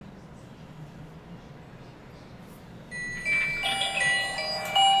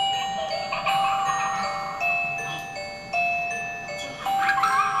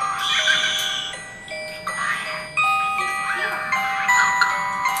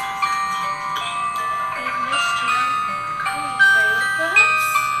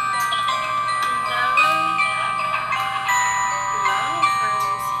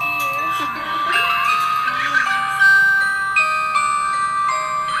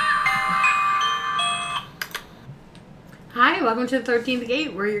welcome to the 13th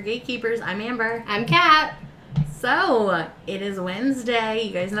Gate. We're your gatekeepers. I'm Amber. I'm Kat. So, it is Wednesday.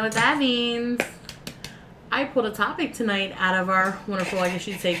 You guys know what that means. I pulled a topic tonight out of our wonderful, I guess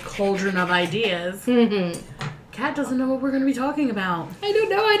you'd say, cauldron of ideas. Kat doesn't know what we're going to be talking about. I don't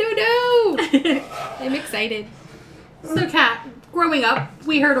know. I'm excited. So, Kat, growing up,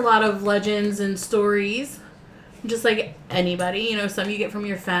 we heard a lot of legends and stories. Just like anybody, you know, some you get from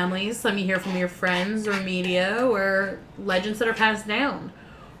your families, some you hear from your friends or media, or legends that are passed down.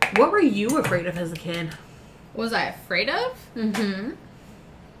 What were you afraid of as a kid? Was I afraid of? Mm-hmm.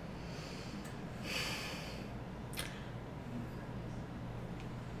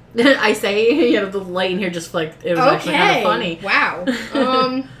 I say, you know, the light in here just flicked. It was actually kind of funny.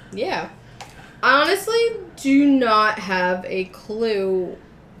 Wow. Yeah. I honestly do not have a clue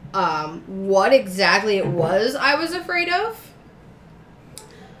what exactly it was I was afraid of.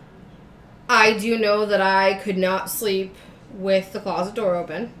 I do know that I could not sleep with the closet door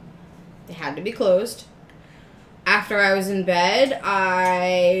open. It had to be closed. After I was in bed,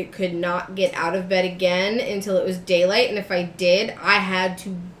 I could not get out of bed again until it was daylight, and if I did, I had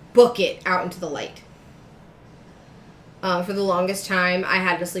to book it out into the light. For the longest time, I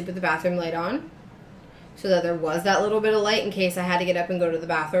had to sleep with the bathroom light on, so that there was that little bit of light in case I had to get up and go to the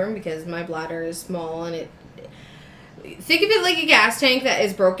bathroom, because my bladder is small and think of it like a gas tank that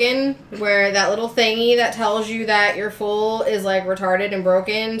is broken, where that little thingy that tells you that you're full is like retarded and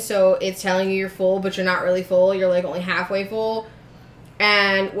broken, so it's telling you you're full, but you're not really full, you're like only halfway full.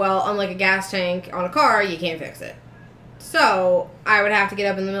 And, well, unlike a gas tank on a car, you can't fix it. So, I would have to get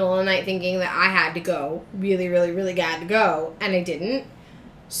up in the middle of the night thinking that I had to go, really, really, really had to go, and I didn't.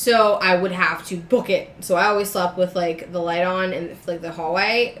 So, I would have to book it. So, I always slept with, like, the light on in, like, the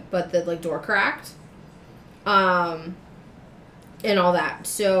hallway, but the, like, door cracked. And all that.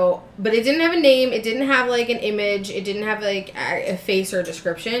 So, but it didn't have a name, it didn't have, like, an image, it didn't have, like, a face or a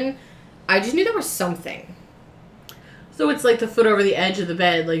description. I just knew there was something. So it's like the foot over the edge of the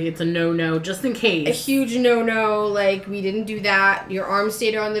bed, like it's a no-no, just in case. A huge no-no, like, we didn't do that. Your arm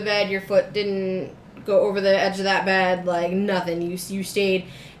stayed on the bed, your foot didn't go over the edge of that bed, like, nothing. You stayed.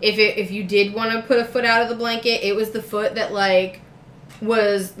 If you did want to put a foot out of the blanket, it was the foot that, like,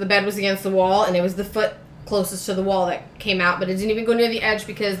 the bed was against the wall, and it was the foot closest to the wall that came out, but it didn't even go near the edge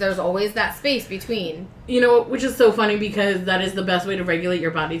because there's always that space between. You know, which is so funny because that is the best way to regulate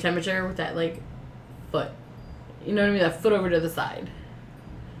your body temperature with that, like, foot. You know what I mean? That foot over to the side.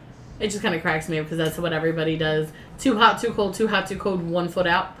 It just kind of cracks me up because that's what everybody does. Too hot, too cold, too hot, too cold, 1 foot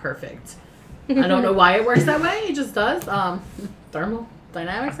out. Perfect. I don't know why it works that way. It just does. Thermal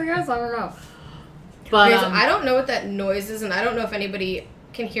dynamics, I guess. I don't know. But I don't know what that noise is, and I don't know if anybody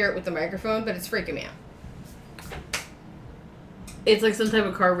can hear it with the microphone, but it's freaking me out. It's like some type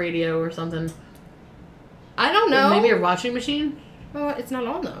of car radio or something. I don't know. Or maybe a washing machine? Oh, it's not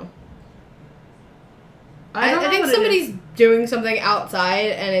on, though. I think somebody's doing something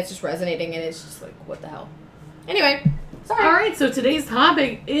outside, and it's just resonating, and it's just like, what the hell? Anyway, sorry. All right, so today's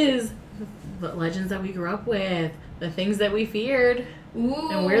topic is the legends that we grew up with, the things that we feared,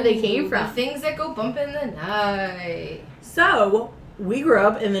 and where they came from. The things that go bump in the night. So, we grew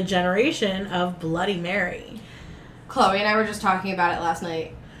up in the generation of Bloody Mary. Chloe and I were just talking about it last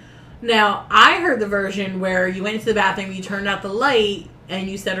night. Now, I heard the version where you went into the bathroom, you turned out the light, and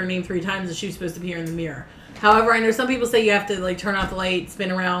you said her name 3 times, and she was supposed to appear in the mirror. However, I know some people say you have to, like, turn out the light,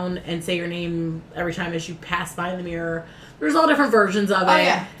 spin around, and say your name every time as you pass by the mirror. There's all different versions of it. Oh,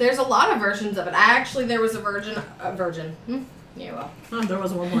 yeah. There's a lot of versions of it. There was a version. Yeah, well. Oh, there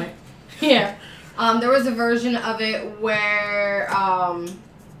was one point. Yeah. There was a version of it where,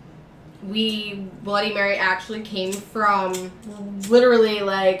 Bloody Mary actually came from literally,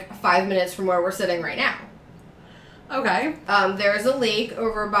 like, 5 minutes from where we're sitting right now. Okay. There's a lake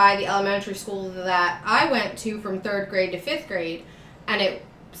over by the elementary school that I went to from 3rd grade to 5th grade, and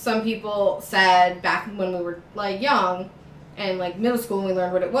some people said back when we were, like, young and, like, middle school when we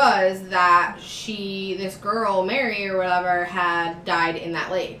learned what it was, that this girl, Mary or whatever, had died in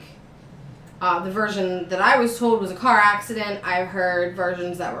that lake. The version that I was told was a car accident. I've heard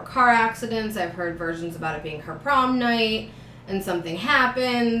versions that were car accidents. I've heard versions about it being her prom night and something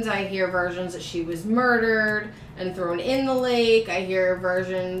happened. I hear versions that she was murdered and thrown in the lake. I hear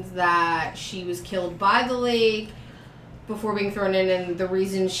versions that she was killed by the lake before being thrown in, and the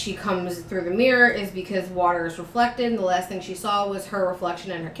reason she comes through the mirror is because water is reflected, and the last thing she saw was her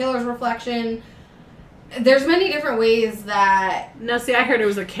reflection and her killer's reflection. There's many different ways that... Now, see, I heard it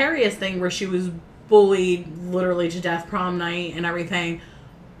was a Carious thing where she was bullied literally to death prom night and everything.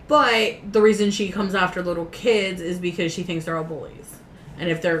 But the reason she comes after little kids is because she thinks they're all bullies. And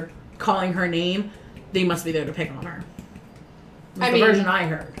if they're calling her name, they must be there to pick on her. The version I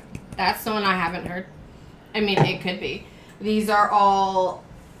heard. That's the one I haven't heard. I mean, it could be. These are all,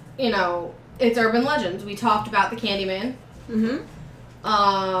 it's urban legends. We talked about the Candyman. Mm-hmm.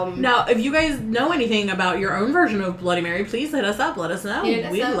 Now, if you guys know anything about your own version of Bloody Mary, please hit us up. Let us know. Hit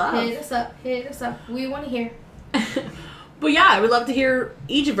us up. We want to hear. But yeah, I would love to hear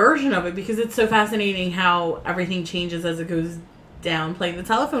each version of it because it's so fascinating how everything changes as it goes down playing the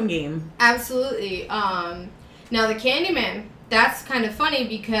telephone game. Absolutely. Now, the Candyman, that's kind of funny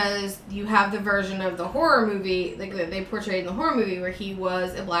because you have the version of the horror movie, like that they portrayed in the horror movie, where he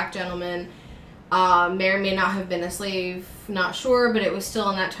was a black gentleman. May or may not have been a slave, not sure, but it was still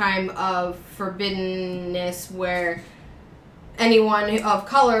in that time of forbiddenness where anyone of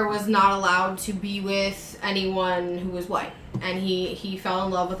color was not allowed to be with anyone who was white. And he fell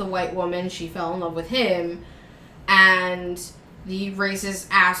in love with a white woman, she fell in love with him, and the racist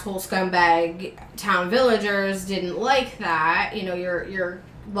asshole scumbag town villagers didn't like that. Your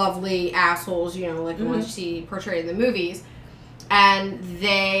lovely assholes, like the ones you see portrayed in the movies. And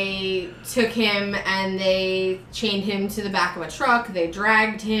they took him and they chained him to the back of a truck. They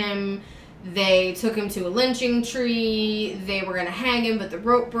dragged him. They took him to a lynching tree. They were going to hang him, but the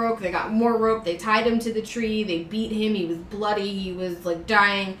rope broke. They got more rope. They tied him to the tree. They beat him. He was bloody. He was,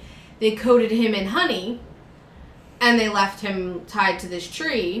 dying. They coated him in honey. And they left him tied to this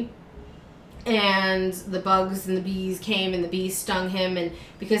tree. And the bugs and the bees came and the bees stung him. And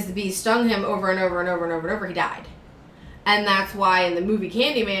because the bees stung him over and over and over and over and over, he died. And that's why in the movie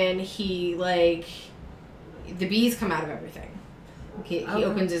Candyman, he, the bees come out of everything. He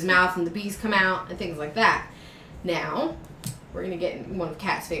opens his mouth and the bees come out and things like that. Now, we're going to get in one of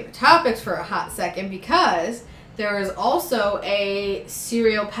Kat's favorite topics for a hot second because there is also a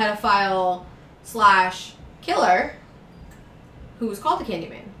serial pedophile / killer who was called the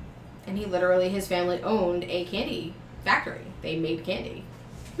Candyman. And his family owned a candy factory. They made candy.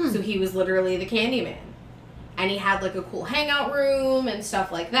 So he was literally the Candyman. And he had, a cool hangout room and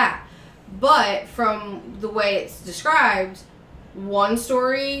stuff like that. But from the way it's described, one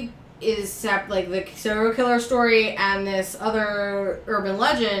story is the serial killer story and this other urban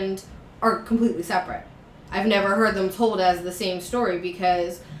legend are completely separate. I've never heard them told as the same story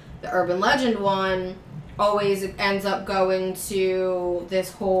because the urban legend one always ends up going to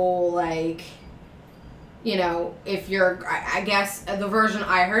this whole, if you're, I guess the version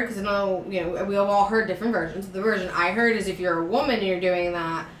I heard, because I know, we have all heard different versions. The version I heard is if you're a woman and you're doing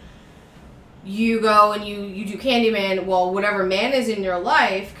that, you go and you do Candyman, well, whatever man is in your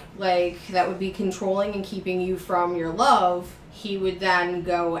life, that would be controlling and keeping you from your love, he would then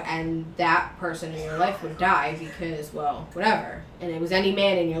go and that person in your life would die because, well, whatever. And it was any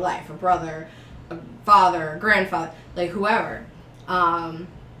man in your life, a brother, a father, a grandfather, whoever. And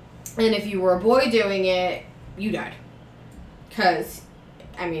if you were a boy doing it, you died. Because,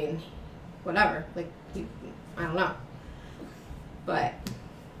 whatever. I don't know. But.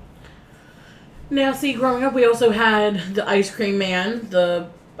 Now, see, growing up, we also had the Ice Cream Man.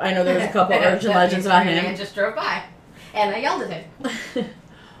 I know there's a couple urban legends about him. Man just drove by. And I yelled at him.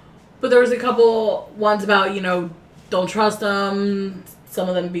 But there was a couple ones about, don't trust them. Some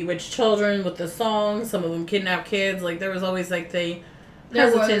of them bewitch children with the songs. Some of them kidnap kids. There was always, the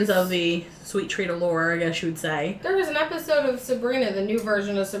hesitance of the sweet treat of lore, I guess you would say. There was an episode of Sabrina, the new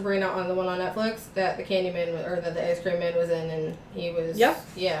version of Sabrina on the one on Netflix, that the Candyman, or that the Ice Cream Man was in, and he was... Yep.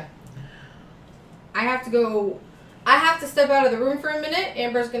 Yeah. I have to step out of the room for a minute.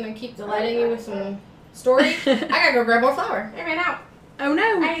 Amber's gonna keep delighting you with some story. I gotta go grab more flour. I ran out. Oh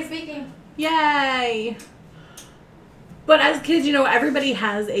no. I ain't speaking. Yay. But as kids, everybody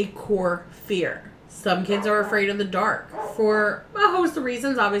has a core fear. Some kids are afraid of the dark for a host of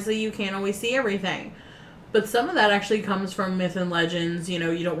reasons. Obviously, you can't always see everything. But some of that actually comes from myth and legends. You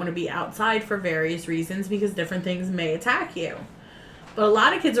don't want to be outside for various reasons because different things may attack you. But a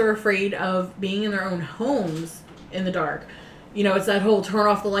lot of kids are afraid of being in their own homes in the dark. It's that whole turn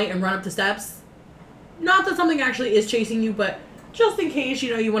off the light and run up the steps. Not that something actually is chasing you, but just in case,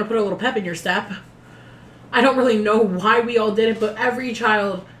 you want to put a little pep in your step. I don't really know why we all did it, but every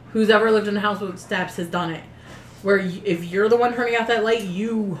child who's ever lived in a house with steps has done it. Where if you're the one turning out that light,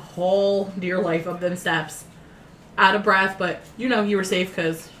 you haul dear life up them steps. Out of breath, but you were safe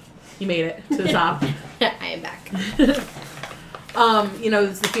because you made it to the top. I am back.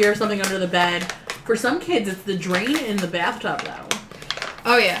 It's the fear of something under the bed. For some kids, it's the drain in the bathtub, though.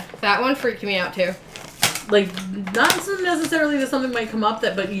 Oh, yeah. That one freaked me out, too. Not necessarily that something might come up,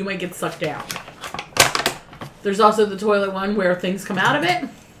 but you might get sucked down. There's also the toilet one where things come out of it.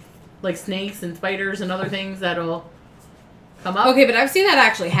 Like snakes and spiders and other things that'll come up. Okay, but I've seen that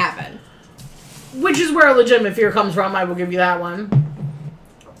actually happen. which is where a legitimate fear comes from. I will give you that one.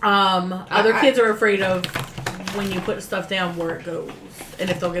 Other kids are afraid of when you put stuff down where it goes, and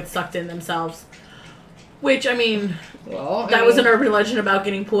if they'll get sucked in themselves. Which, I mean, that was an urban legend about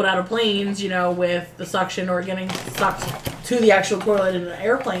getting pulled out of planes, with the suction, or getting sucked to the actual toilet in an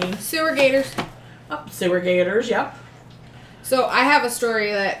airplane. Sewer gators. Oh, sewer gators, yep. So I have a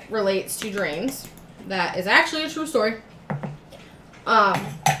story that relates to drains. That is actually a true story.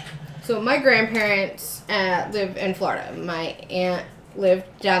 So my grandparents live in Florida. My aunt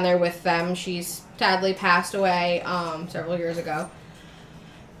lived down there with them. She's sadly passed away several years ago.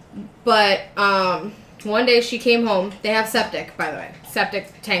 But one day she came home. They have septic, by the way.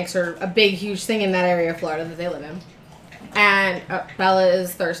 Septic tanks are a big, huge thing in that area of Florida that they live in. And Bella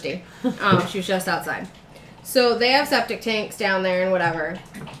is thirsty. She was just outside. So they have septic tanks down there and whatever.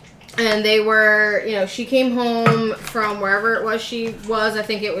 And they were, she came home from wherever it was she was. I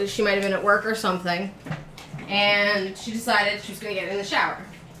think she might have been at work or something. And she decided she was going to get in the shower.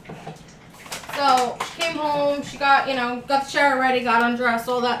 So she came home, she got the shower ready, got undressed,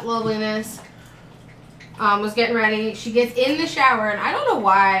 all that loveliness. Was getting ready. She gets in the shower, and I don't know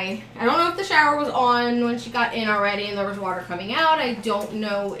why. I don't know if the shower was on when she got in already and there was water coming out. I don't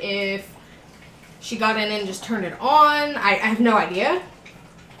know if she got in and just turned it on. I have no idea.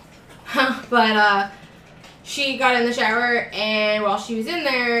 But she got in the shower, and while she was in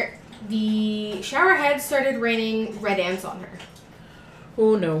there, the shower head started raining red ants on her.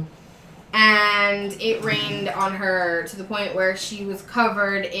 Oh, no. And it rained on her to the point where she was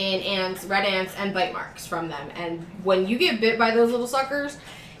covered in red ants, and bite marks from them. And when you get bit by those little suckers,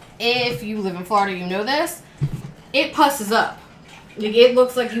 if you live in Florida, you know this, it pusses up. Like, it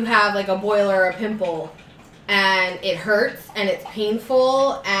looks like you have like a boil or a pimple, and it hurts, and it's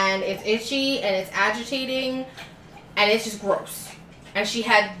painful, and it's itchy, and it's agitating, and it's just gross. And she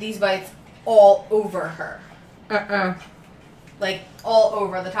had these bites all over her. Like, all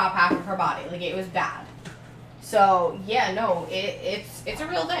over the top half of her body. Like, it was bad. So, yeah, no, it's a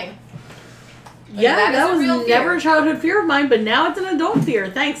real thing. Like, yeah, that was never a childhood fear of mine, but now it's an adult fear.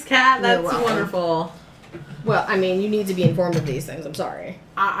 Thanks, Kat. That's wonderful. Well, I mean, you need to be informed of these things. I'm sorry.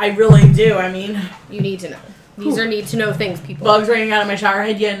 I really do. I mean, you need to know. These are need-to-know things, people. Bugs raining out of my shower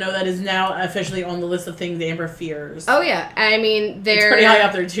head. Yeah, no, that is now officially on the list of things Amber fears. Oh, yeah. I mean, it's pretty high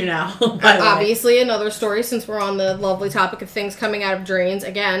up there, too, now. Obviously, another story, since we're on the lovely topic of things coming out of drains.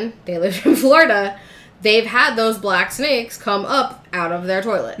 Again, they live in Florida. They've had those black snakes come up out of their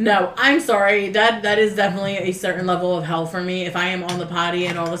toilet. No, I'm sorry. That is definitely a certain level of hell for me. If I am on the potty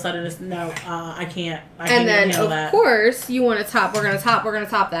and all of a sudden it's, no, I can't. I can't handle that. And then, of course, you want to top. We're going to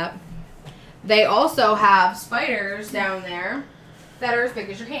top that. They also have spiders down there that are as big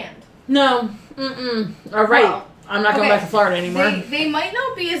as your hand. No. All right. Well, I'm not going back to Florida anymore. They might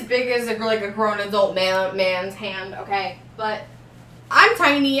not be as big as a grown adult man's hand, okay? But I'm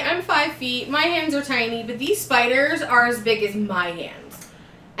tiny. I'm 5 feet. My hands are tiny. But these spiders are as big as my hands.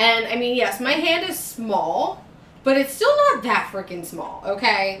 And, I mean, yes, my hand is small. But it's still not that freaking small,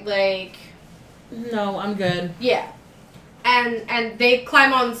 okay? Like... No, I'm good. Yeah. And they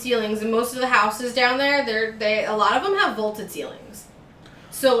climb on ceilings, and most of the houses down there, a lot of them have vaulted ceilings.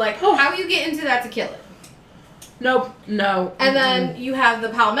 So, like, how do you get into that to kill it? Nope. No. And then you have the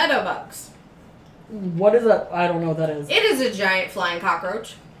palmetto bugs. What is that? I don't know what that is. It is a giant flying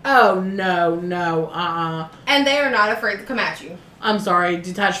cockroach. Oh, no. And they are not afraid to come at you. I'm sorry.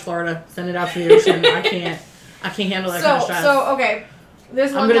 Detach Florida. Send it out to the ocean. I can't handle that kind of stress. So, okay.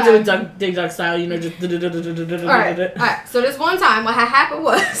 I'm going to do a Dig Dug style, just... Alright, so this one time, what had happened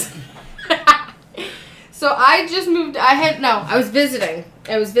was... So I just moved... I was visiting.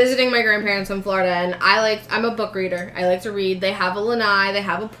 I was visiting my grandparents in Florida, and I'm a book reader. I like to read. They have a lanai. They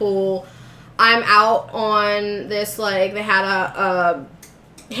have a pool. I'm out on this, they had a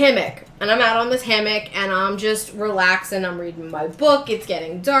hammock. And I'm out on this hammock, and I'm just relaxing. I'm reading my book. It's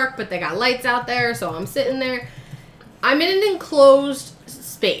getting dark, but they got lights out there, so I'm sitting there. I'm in an enclosed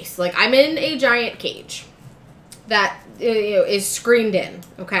space. Like, I'm in a giant cage that is screened in,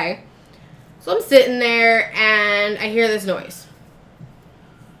 okay? So I'm sitting there, and I hear this noise.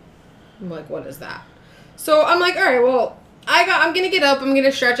 I'm like, what is that? So I'm like, all right, well, I'm going to get up. I'm going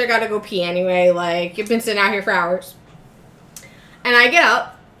to stretch. I got to go pee anyway. Like, you've been sitting out here for hours. And I get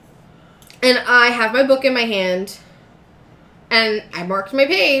up, and I have my book in my hand, and I marked my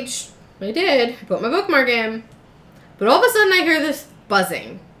page. I did. I put my bookmark in. But all of a sudden, I hear this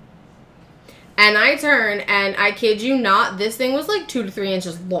buzzing. And I turn, and I kid you not, this thing was like 2 to 3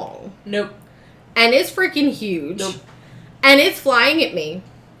 inches long. Nope. And it's freaking huge. Nope. And it's flying at me.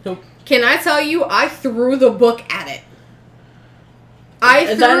 Nope. Can I tell you, I threw the book at it.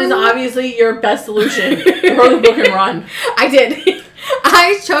 That is obviously your best solution. Throw the book and run. I did.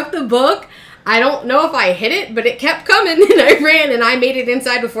 I chucked the book. I don't know if I hit it, but it kept coming, and I ran, and I made it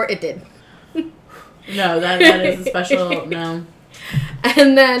inside before it did. No, that is a special, no.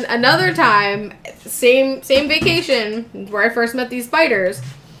 And then another time, same vacation, where I first met these spiders,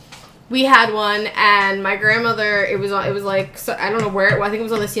 we had one, and my grandmother, it was like, so, I don't know where it was, I think it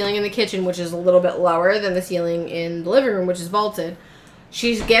was on the ceiling in the kitchen, which is a little bit lower than the ceiling in the living room, which is vaulted.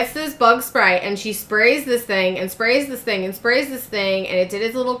 She gets this bug spray, and she sprays this thing, and sprays this thing, and sprays this thing, and it did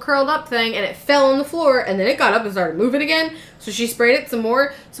its little curled up thing, and it fell on the floor, and then it got up and started moving again, so she sprayed it some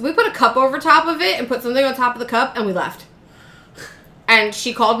more. So we put a cup over top of it, and put something on top of the cup, and we left. And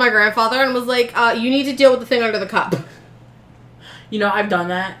she called my grandfather and was like, you need to deal with the thing under the cup. You know, I've done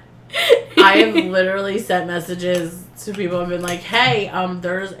that. I have literally sent messages to people and been like, hey,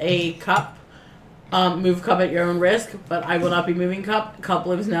 there's a cup. Move cup at your own risk, but I will not be moving cup. Cup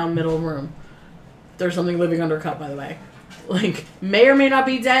lives now middle room. There's something living under cup, by the way. Like, may or may not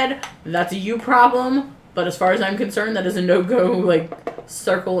be dead. That's a you problem. But as far as I'm concerned, that is a no-go, like,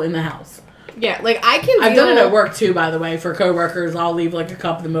 circle in the house. Yeah, like, I've done it at work, too, by the way. For coworkers, I'll leave, like, a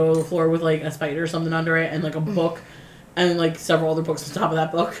cup in the middle of the floor with, like, a spider or something under it and, like, a book and, like, several other books on top of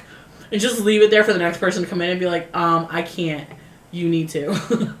that book. And just leave it there for the next person to come in and be like, I can't. You need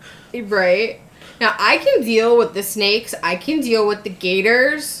to. Right. Now, I can deal with the snakes. I can deal with the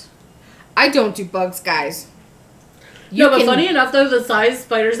gators. I don't do bugs, guys. But funny enough, though, the size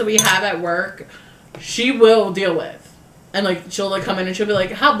spiders that we have at work, she will deal with. And, like, she'll, like, come in and she'll be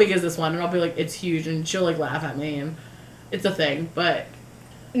like, how big is this one? And I'll be like, it's huge. And she'll, like, laugh at me. And it's a thing. But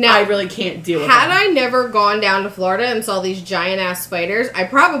now, I really can't deal with it. Had I never gone down to Florida and saw these giant-ass spiders, I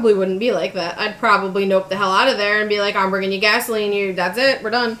probably wouldn't be like that. I'd probably nope the hell out of there and be like, I'm bringing you gasoline. That's it. We're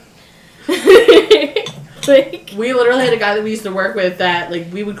done. Like, we literally had a guy that we used to work with that,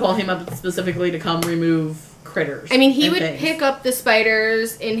 like, we would call him up specifically to come remove critters. I mean, he would pick up the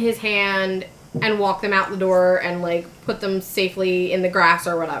spiders in his hand and walk them out the door and, like, put them safely in the grass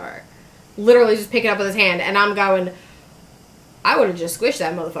or whatever. Literally just pick it up with his hand. And I'm going, I would have just squished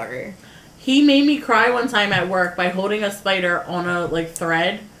that motherfucker. He made me cry one time at work by holding a spider on a, like,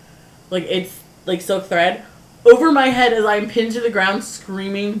 thread. Like, it's, like, silk thread. Over my head as I'm pinned to the ground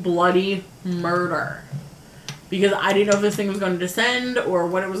screaming bloody murder. Because I didn't know if this thing was going to descend or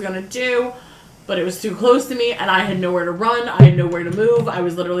what it was going to do. But it was too close to me and I had nowhere to run. I had nowhere to move. I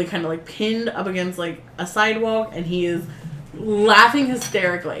was literally kind of like pinned up against like a sidewalk and he is laughing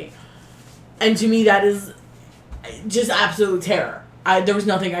hysterically. And to me that is just absolute terror. There was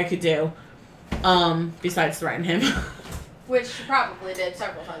nothing I could do besides threaten him. Which you probably did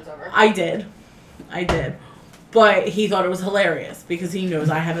several times over. I did. But he thought it was hilarious because he knows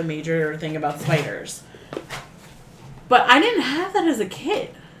I have a major thing about spiders. But I didn't have that as a kid.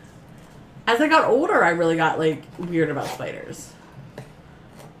 As I got older, I really got, like, weird about spiders.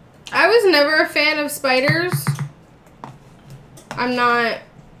 I was never a fan of spiders. I mean,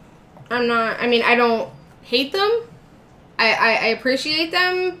 I don't hate them. I appreciate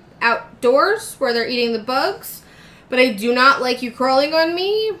them outdoors where they're eating the bugs. But I do not like you crawling on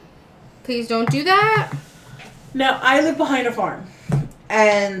me. Please don't do that. Now, I live behind a farm.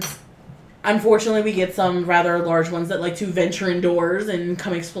 And unfortunately, we get some rather large ones that like to venture indoors and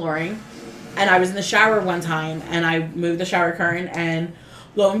come exploring. And I was in the shower one time, and I moved the shower curtain, and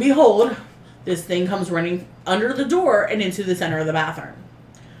lo and behold, this thing comes running under the door and into the center of the bathroom.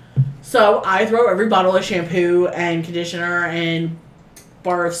 So I throw every bottle of shampoo and conditioner and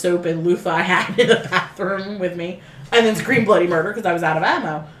bar of soap and loofah I had in the bathroom with me, and then scream bloody murder because I was out of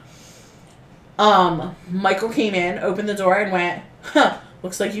ammo. Michael came in, opened the door, and went,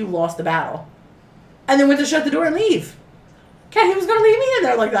 looks like you lost the battle. And then went to shut the door and leave. Okay, he was going to leave me in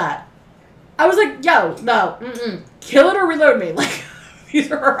there like that. I was like, yo, no, kill it or reload me. Like,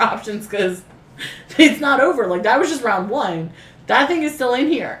 these are our options because it's not over. Like, that was just round one. That thing is still in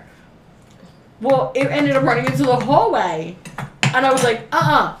here. Well, it ended up running into the hallway. And I was like,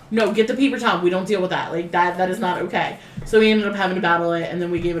 no, get the Peeper Tom. We don't deal with that. Like, that is not okay. So we ended up having to battle it, and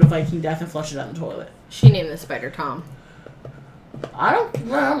then we gave it a Viking death and flushed it down the toilet. She named the spider Tom. I don't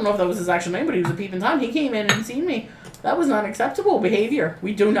know if that was his actual name, but he was a peeping Tom. He came in and seen me. That was not acceptable behavior.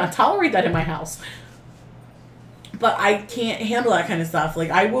 We do not tolerate that in my house. But I can't handle that kind of stuff.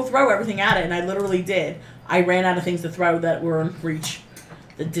 Like, I will throw everything at it, and I literally did. I ran out of things to throw that were in reach.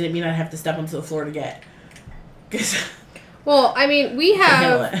 That didn't mean I'd have to step onto the floor to get. Well, I mean, we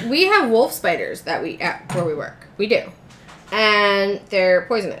have wolf spiders that where we work. We do. And they're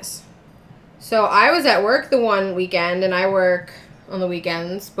poisonous. So I was at work the one weekend, and I work on the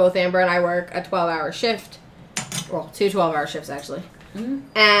weekends. Both Amber and I work a 12-hour shift. Well, 2 12-hour shifts, actually.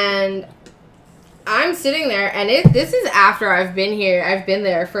 And I'm sitting there, and this is after I've been here. I've been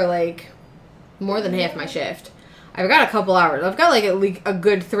there for, like, more than half my shift. I've got a couple hours. I've got, like, at least a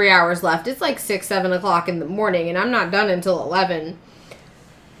good 3 hours left. It's, like, 6, 7 o'clock in the morning, and I'm not done until 11.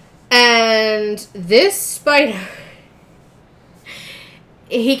 And this spider,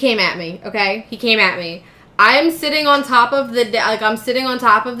 he came at me, okay? He came at me. I'm sitting on top of the,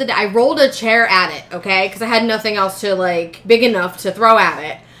 I rolled a chair at it, okay? Because I had nothing else to, like, big enough to throw at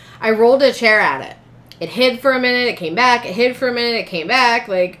it. I rolled a chair at it. It hid for a minute, it came back. It hid for a minute, it came back.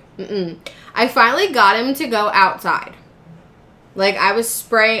 Like, I finally got him to go outside. Like, I was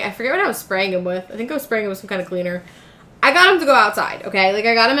spraying, I forget what I was spraying him with. I think I was spraying him with some kind of cleaner. I got him to go outside, okay? Like,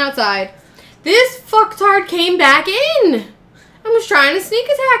 I got him outside. This fucktard came back in and was trying to sneak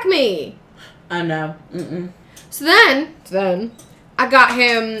attack me. I know. So then, I got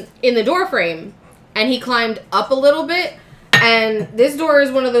him in the door frame, and he climbed up a little bit, and this door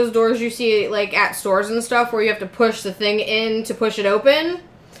is one of those doors you see, like, at stores and stuff, where you have to push the thing in to push it open,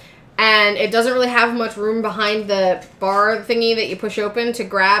 and it doesn't really have much room behind the bar thingy that you push open to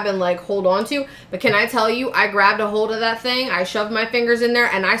grab and, like, hold on to, but can I tell you, I grabbed a hold of that thing, I shoved my fingers in there,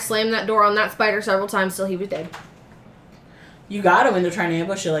 and I slammed that door on that spider several times till he was dead. You got him when they're trying to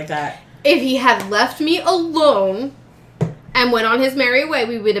ambush you like that. If he had left me alone and went on his merry way,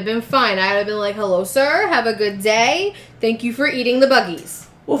 we would have been fine. I would have been like, hello, sir. Have a good day. Thank you for eating the buggies.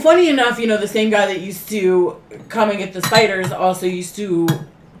 Well, funny enough, the same guy that used to come and get the spiders also used to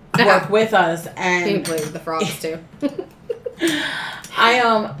work with us. And he played with the frogs, too.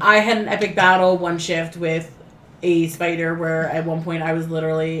 I had an epic battle one shift with a spider where at one point I was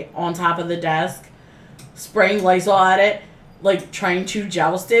literally on top of the desk spraying Lysol at it, like, trying to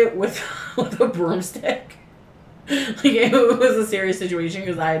joust it with a broomstick. Like, it was a serious situation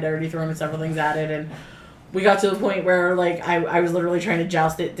because I had already thrown several things at it, and we got to the point where, like, I was literally trying to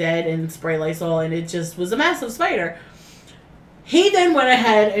joust it dead and spray Lysol, and it just was a massive spider. He then went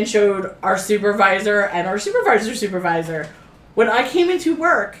ahead and showed our supervisor and our supervisor's supervisor. When I came into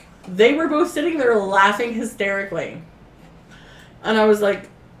work, they were both sitting there laughing hysterically. And I was like,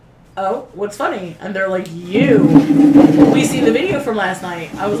 oh, what's funny? And they're like, you. We seen the video from last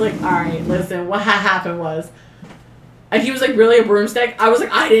night. I was like, all right, listen, what happened was. And he was like, really, a broomstick? I was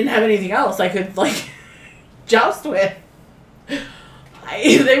like, I didn't have anything else I could, like, joust with.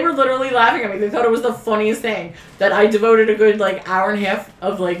 They were literally laughing at me. They thought it was the funniest thing. That I devoted a good, like, hour and a half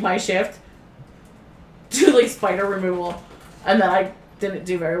of, like, my shift to, like, spider removal. And then I didn't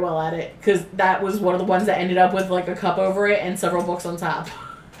do very well at it. Because that was one of the ones that ended up with, like, a cup over it and several books on top.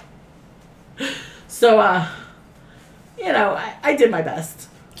 So, I did my best.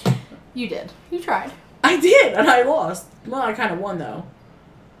 You did. You tried. I did, and I lost. Well, I kind of won, though.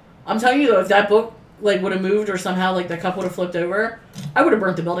 I'm telling you, though, if that book, like, would have moved or somehow, like, the cup would have flipped over, I would have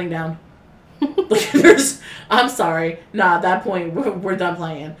burnt the building down. Like, I'm sorry. Nah, at that point, we're done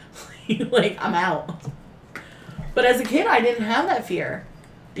playing. Like, I'm out. But as a kid, I didn't have that fear.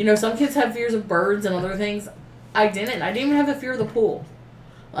 Some kids have fears of birds and other things. I didn't. I didn't even have the fear of the pool.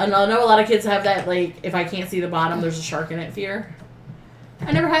 I know a lot of kids have that, like, if I can't see the bottom, there's a shark in it fear.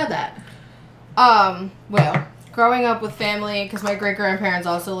 I never had that. Well, growing up with family, because my great-grandparents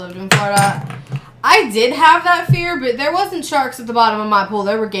also lived in Florida, I did have that fear, but there wasn't sharks at the bottom of my pool.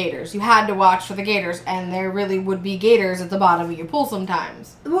 There were gators. You had to watch for the gators, and there really would be gators at the bottom of your pool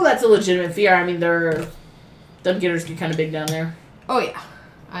sometimes. Well, that's a legitimate fear. I mean, them gators get kind of big down there. Oh, yeah.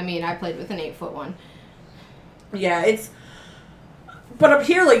 I mean, I played with an 8-foot one. Yeah, but up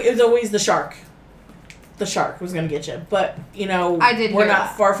here, like, it's always the shark. The shark was going to get you. But, we're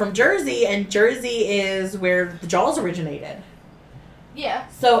not far from Jersey, and Jersey is where the Jaws originated. Yeah.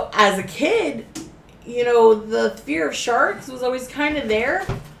 So, as a kid, the fear of sharks was always kind of there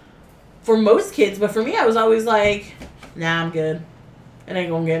for most kids. But for me, I was always like, nah, I'm good. It ain't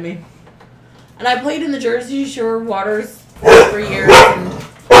going to get me. And I played in the Jersey Shore waters for years, and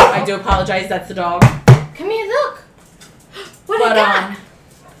I do apologize, that's the dog. Come here, look. What I got?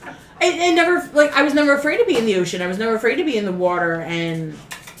 It never, like, I was never afraid to be in the ocean. I was never afraid to be in the water and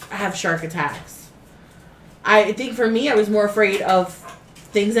have shark attacks. I think for me, I was more afraid of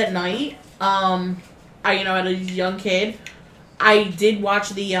things at night. At a young kid, I did watch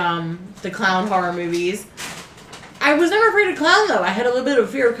the clown horror movies. I was never afraid of clown, though. I had a little bit of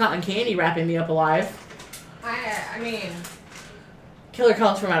fear of cotton candy wrapping me up alive. I mean... Killer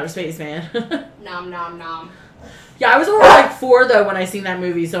Clowns from Outer Space, man. Nom, nom, nom. Yeah, I was only like 4, though, when I seen that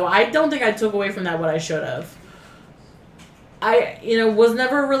movie, so I don't think I took away from that what I should have. I, was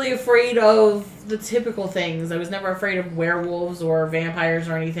never really afraid of the typical things. I was never afraid of werewolves or vampires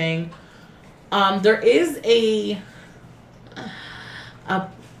or anything. There is a a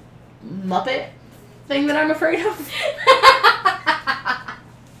Muppet thing that I'm afraid of.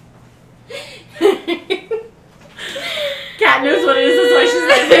 Kat knows what it is, that's why she's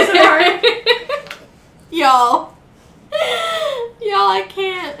like this so hard. Y'all, I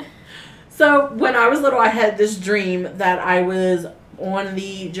can't. So, when I was little, I had this dream that I was on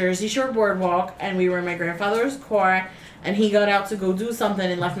the Jersey Shore boardwalk, and we were in my grandfather's car, and he got out to go do something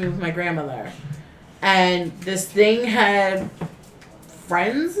and left me with my grandmother. And this thing had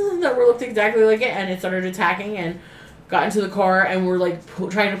friends that were looked exactly like it, and it started attacking and got into the car and were like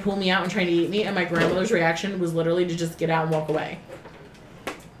trying to pull me out and trying to eat me, and my grandmother's reaction was literally to just get out and walk away.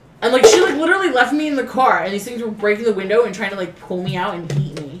 And like she like literally left me in the car, and these things were breaking the window and trying to like pull me out and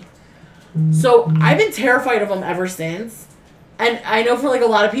eat me. So I've been terrified of them ever since, and I know for like a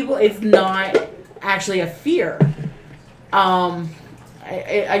lot of people it's not actually a fear.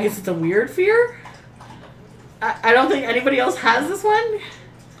 I guess it's a weird fear. I don't think anybody else has this one.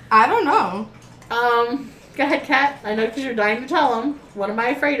 I don't know. Go ahead, Kat. I know because you're dying to tell them. What am I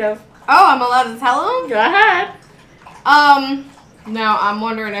afraid of? Oh, I'm allowed to tell him? Go ahead. Now I'm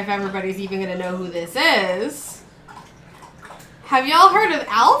wondering if everybody's even gonna know who this is. Have y'all heard of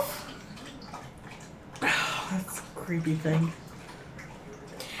Alf? That's a creepy thing.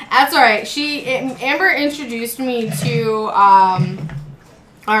 That's alright. Amber introduced me to,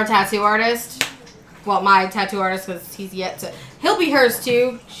 our tattoo artist. Well, my tattoo artist, because he'll be hers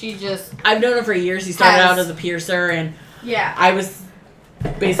too. I've known him for years. He started out as a piercer, and yeah, I was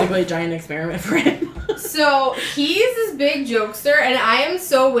basically a giant experiment for him. So he's this big jokester, and I am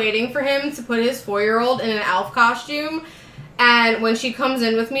so waiting for him to put his 4-year-old in an Alf costume. And when she comes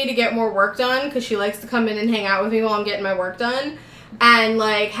in with me to get more work done, because she likes to come in and hang out with me while I'm getting my work done, and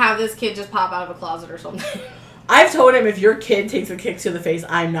like have this kid just pop out of a closet or something. I've told him if your kid takes a kick to the face,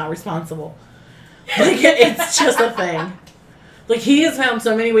 I'm not responsible. Like, it's just a thing. Like, he has found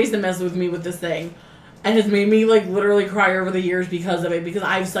so many ways to mess with me with this thing. And has made me, like, literally cry over the years because of it. Because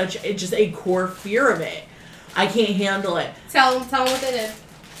I have just a core fear of it. I can't handle it. Tell them what they did.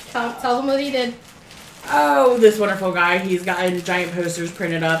 Tell them what he did. Oh, this wonderful guy. He's gotten giant posters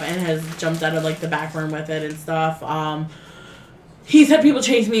printed up and has jumped out of, like, the back room with it and stuff. He's had people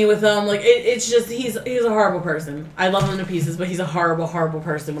chase me with them. Like, it's just, he's a horrible person. I love him to pieces, but he's a horrible, horrible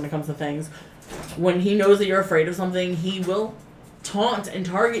person when it comes to things. When he knows that you're afraid of something, he will taunt and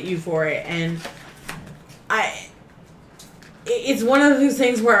target you for it. And it's one of those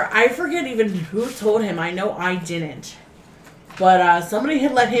things where I forget even who told him. I know I didn't. But somebody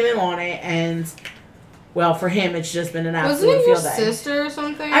had let him in on it, and, well, for him, it's just been an absolute field day. Wasn't it your sister or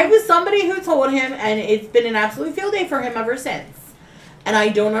something? I was somebody who told him, and it's been an absolute field day for him ever since. And I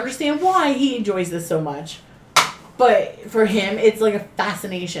don't understand why he enjoys this so much. But for him, it's like a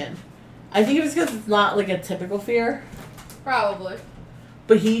fascination. I think it was because it's not like a typical fear. Probably.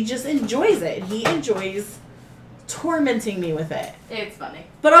 But he just enjoys it. He enjoys tormenting me with it. It's funny.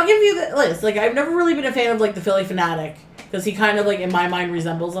 But I'll give you the list. Like, I've never really been a fan of, like, the Philly Fanatic. Because he kind of, like, in my mind,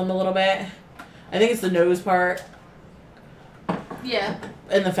 resembles him a little bit. I think it's the nose part. Yeah.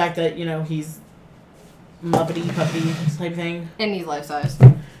 And the fact that, you know, he's Muppety puppy type thing. And he's life-size.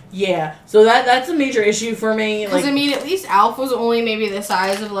 Yeah. So that's a major issue for me. Because, like, I mean, at least Alf was only maybe the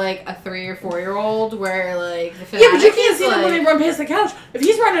size of, like, a 3 or 4-year-old, where, like, the Fanatic. Yeah, but you can't see them when they run past the couch. If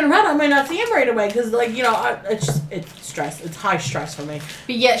he's running around, I might not see him right away. Because, like, you know, it's stress. It's high stress for me.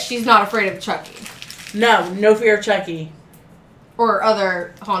 But yet she's not afraid of Chucky. No fear of Chucky. Or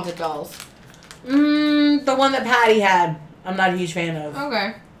other haunted dolls. The one that Patty had, I'm not a huge fan of.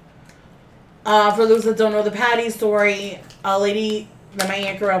 Okay. For those that don't know the Patty story, a lady that my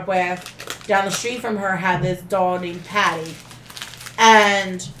aunt grew up with, down the street from her, had this doll named Patty.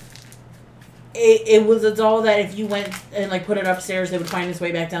 And it was a doll that if you went and, like, put it upstairs, it would find its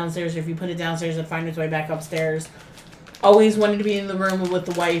way back downstairs. If you put it downstairs, it would find its way back upstairs. Always wanted to be in the room with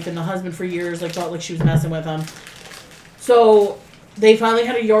the wife, and the husband for years, like, thought like she was messing with him. So they finally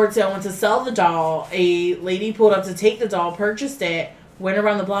had a yard sale, went to sell the doll. A lady pulled up to take the doll, purchased it, went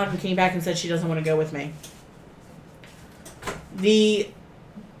around the block, and came back and said she doesn't want to go with me. The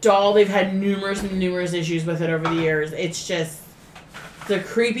doll, they've had numerous issues with it over the years. It's just the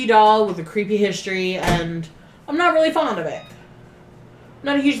creepy doll with a creepy history, and I'm not really fond of it. I'm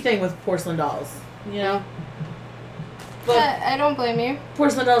not a huge thing with porcelain dolls, you know? But I don't blame you.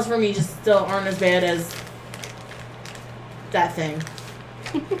 porcelain dolls for me just still aren't as bad as that thing.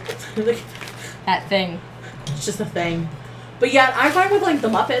 Like, That thing. it's just a thing. But yeah, I'm fine with, like, the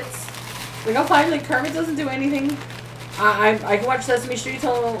Muppets. Like, I'm fine. Like, Kermit doesn't do anything. I can watch Sesame Street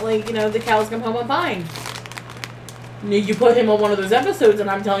till, like, you know, the cows come home. I'm fine. You put him on one of those episodes, and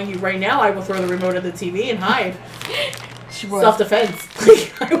I'm telling you right now, I will throw the remote at the TV and hide. She would. Self-defense.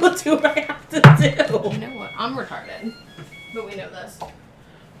 Like, I will do what I have to do. You know what? I'm retarded. But we know this.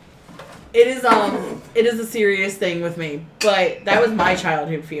 It is a serious thing with me. But that was my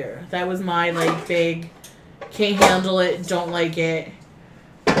childhood fear. That was my, like, big, can't handle it, don't like it.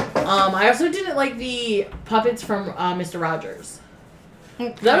 I also didn't like the puppets from Mr. Rogers.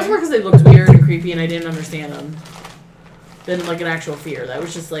 Okay. That was more because they looked weird and creepy and I didn't understand them. Than, like, an actual fear. That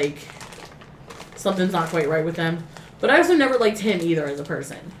was just, like, something's not quite right with them. But I also never liked him either as a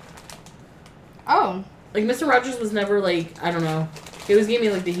person. Oh. Like, Mr. Rogers was never, like, I don't know. He always gave me,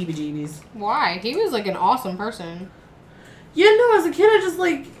 like, the heebie-jeebies. Why? He was, like, an awesome person. Yeah, no, as a kid, I just,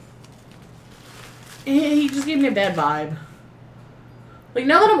 like... He just gave me a bad vibe. Like,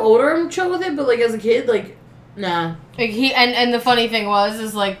 now that I'm older, I'm chill with it, but, like, as a kid, like, nah. Like, and the funny thing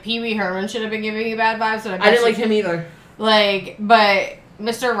is, like, Pee Wee Herman should have been giving you bad vibes, but I didn't like him either. Like, but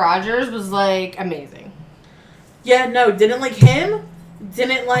Mr. Rogers was, like, amazing. Yeah, no, didn't like him.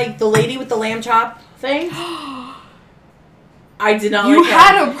 Didn't like the lady with the lamb chop thing. I did not like her. You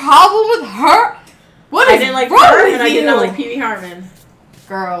had a problem with her? What is I didn't like wrong her, with and I you? did not like Pee Wee Herman.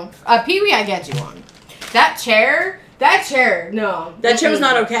 Girl. Pee Wee, I get you on. That chair, no. That chair was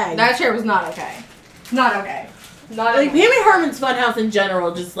not okay. That chair was not okay. Not okay. Not Like, okay. Pee Wee Herman's Funhouse in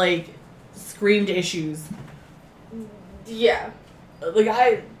general just, like, screamed issues. Yeah.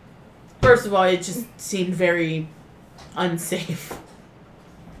 Like, first of all, it just seemed very unsafe.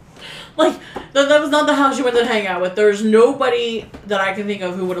 Like, that was not the house you went to hang out with. There's nobody that I can think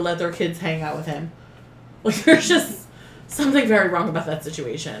of who would have let their kids hang out with him. Like, there's just something very wrong about that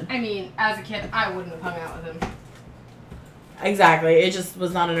situation. I mean, as a kid, I wouldn't have hung out with him. Exactly. It just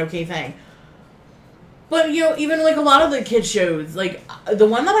was not an okay thing. But, you know, even, like, a lot of the kids' shows, like, the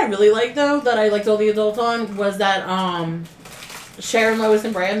one that I really liked, though, that I liked all the adults on, was that, Sharon, Lois,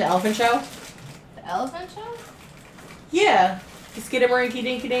 and Bram, the Elephant Show. The Elephant Show? Yeah. The Skidamarinky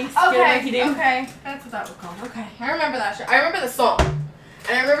Dinky Dink, Skidamarinky Dink. Okay. That's what that was called. Okay. I remember that show. I remember the song.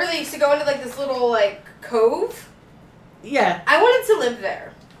 And I remember they used to go into, like, this little, like, cove. Yeah. I wanted to live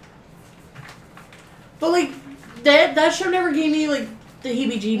there. But, like, that show never gave me, like, the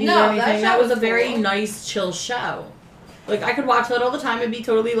heebie-jeebies No, or anything. that show That was a was very cool. nice, chill show. Like, I could watch that all the time and be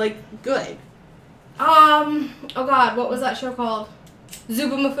totally, like, good. Oh God, what was that show called?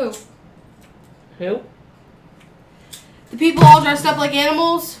 Zuba Who? The people all dressed up like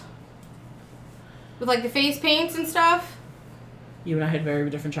animals? With, like, the face paints and stuff? You and I had very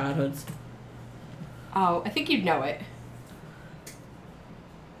different childhoods. Oh, I think you'd know it.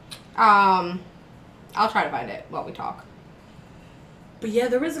 I'll try to find it while we talk. But yeah,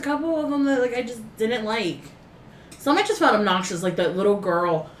 there was a couple of them that, like, I just didn't like. Some I just found obnoxious, like that little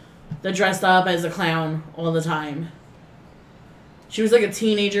girl that dressed up as a clown all the time. She was, like, a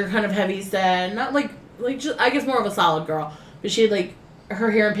teenager, kind of heavy set. Not, like just, I guess more of a solid girl. But she had, like, her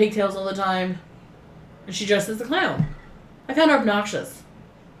hair in pigtails all the time. And she dressed as a clown. I found her obnoxious.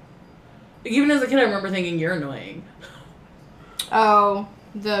 Like, even as a kid, I remember thinking, you're annoying. Oh,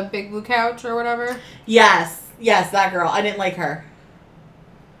 the Big Blue Couch or whatever? Yes, that girl. I didn't like her.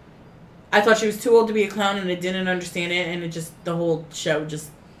 I thought she was too old to be a clown, and I didn't understand it, and it just, the whole show just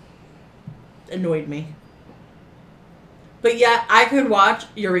annoyed me. But yeah, I could watch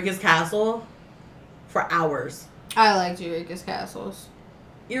Eureka's Castle for hours. I liked Eureka's Castles.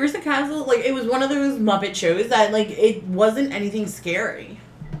 Eureka's Castle, like, it was one of those Muppet shows that, like, it wasn't anything scary.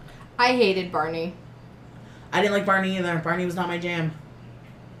 I hated Barney. I didn't like Barney either. Barney was not my jam.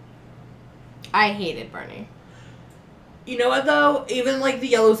 I hated Barney. You know what, though? Even, like, the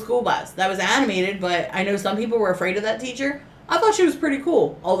Yellow School Bus. That was animated, but I know some people were afraid of that teacher. I thought she was pretty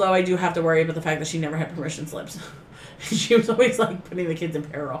cool. Although I do have to worry about the fact that she never had permission slips. She was always, like, putting the kids in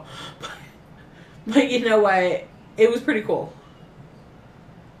peril. But you know what? It was pretty cool.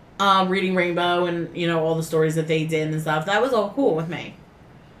 Reading Rainbow and, you know, all the stories that they did and stuff. That was all cool with me.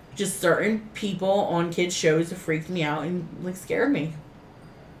 Just certain people on kids' shows freaked me out and, like, scared me.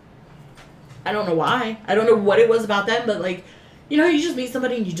 I don't know why. I don't know what it was about them, but, like, you know, you just meet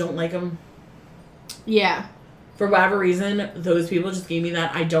somebody and you don't like them. Yeah. For whatever reason, those people just gave me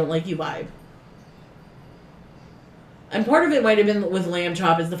that I don't like you vibe. And part of it might have been with Lamb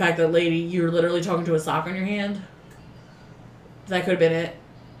Chop is the fact that, lady, you were literally talking to a sock on your hand. That could have been it.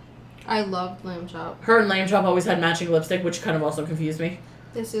 I loved Lamb Chop. Her and Lamb Chop always had matching lipstick, which kind of also confused me.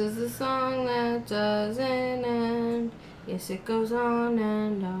 This is the song that doesn't end. Yes, it goes on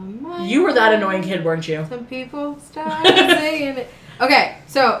and on. You were that annoying kid, weren't you? Some people start singing it. Okay,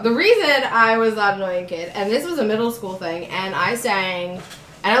 so the reason I was that annoying kid, and this was a middle school thing, and I sang,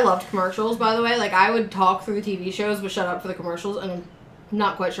 and I loved commercials, by the way. Like, I would talk through the TV shows, but shut up for the commercials, and I'm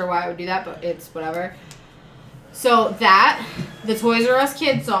not quite sure why I would do that, but it's whatever. So that, the Toys R Us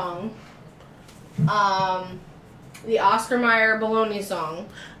Kid song, the Oscar Mayer Baloney song.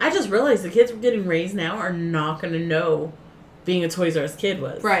 I just realized the kids getting raised now are not going to know being a Toys R Us kid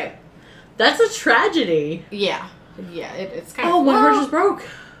was. Right. That's a tragedy. Yeah. Yeah, it's kind of... Oh, my heart just broke.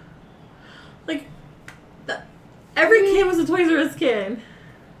 Like, every kid was a Toys R Us kid.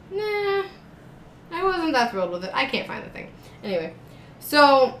 Nah. I wasn't that thrilled with it. I can't find the thing. Anyway.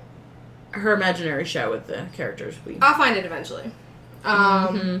 So... Her imaginary show with the characters. I'll find it eventually.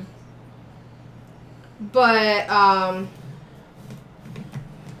 But,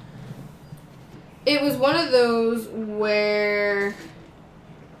 it was one of those where...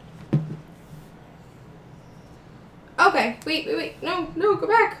 Okay, wait. No, go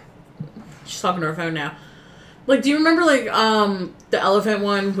back. She's talking to her phone now. Like, do you remember, like, the elephant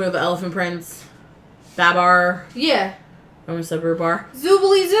one with the elephant prince? Babar? Yeah. I almost said Rhubarb.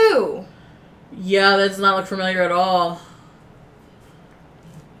 Zoobly Zoo! Yeah, that does not look familiar at all.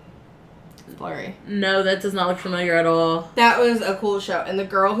 It's blurry. No, that does not look familiar at all. That was a cool show. And the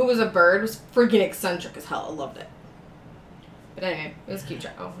girl who was a bird was freaking eccentric as hell. I loved it. But anyway, it was a cute show.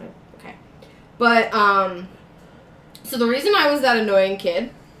 Oh, okay. But, so the reason I was that annoying kid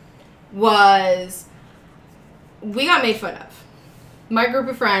was we got made fun of. My group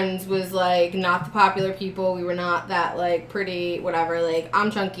of friends was, like, not the popular people. We were not that, like, pretty, whatever. Like,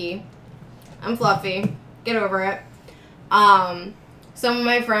 I'm chunky. I'm fluffy. Get over it. Some of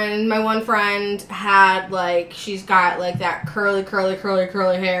my friends, my one friend had, like, she's got, like, that curly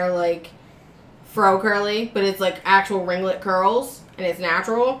hair, like, fro curly, but it's, like, actual ringlet curls, and it's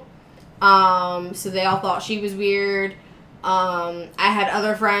natural. So they all thought she was weird. I had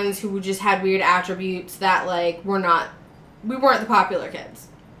other friends who just had weird attributes that, like, we weren't the popular kids.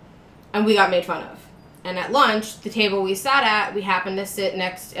 And we got made fun of. And at lunch, the table we sat at, we happened to sit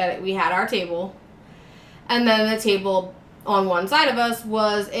we had our table. And then the table on one side of us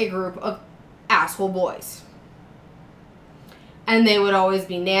was a group of asshole boys. And they would always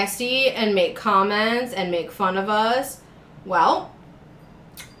be nasty and make comments and make fun of us. Well,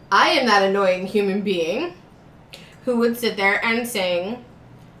 I am that annoying human being who would sit there and sing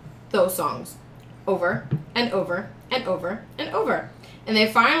those songs over and over and over and over. And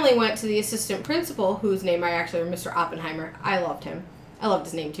they finally went to the assistant principal, whose name I actually remember, Mr. Oppenheimer. I loved him. I loved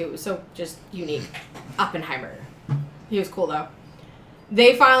his name, too. It was so just unique. Oppenheimer. He was cool, though.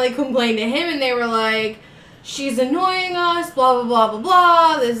 They finally complained to him, and they were like, she's annoying us, blah, blah, blah, blah,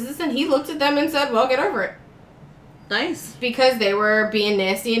 blah, this, and he looked at them and said, well, get over it. Nice. Because they were being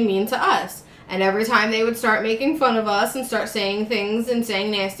nasty and mean to us. And every time they would start making fun of us and start saying things and saying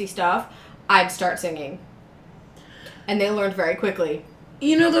nasty stuff, I'd start singing. And they learned very quickly.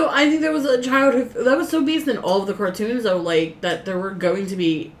 You know, though, I think there was a child who... That was so based in all of the cartoons, though, like, that there were going to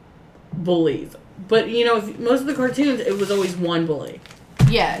be bullies. But, you know, most of the cartoons, it was always one bully.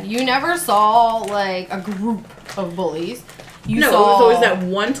 Yeah, you never saw, like, a group of bullies. It was always that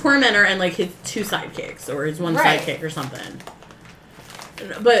one tormentor and, like, his two sidekicks, or his one sidekick or something.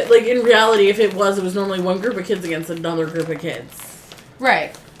 But, like, in reality, if it was normally one group of kids against another group of kids.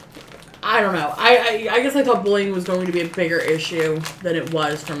 Right. I don't know. I guess I thought bullying was going to be a bigger issue than it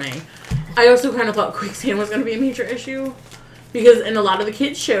was for me. I also kind of thought quicksand was going to be a major issue. Because in a lot of the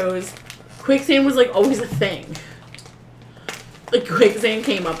kids' shows, quicksand was, like, always a thing. Like, quicksand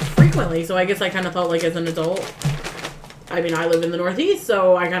came up frequently, so I guess I kind of thought, like, as an adult... I mean, I live in the Northeast,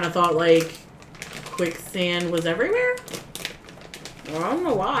 so I kind of thought, like, quicksand was everywhere? Well, I don't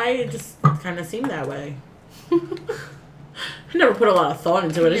know why. It just kind of seemed that way. I never put a lot of thought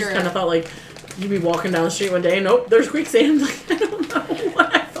into it. I just kind of thought, like, you'd be walking down the street one day and, nope, there's quicksand. Like, I don't know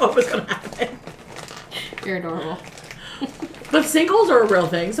what I thought was going to happen. You're adorable. But sinkholes are a real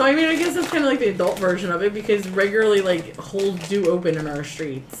thing. So, I mean, I guess that's kind of like the adult version of it because regularly, like, holes do open in our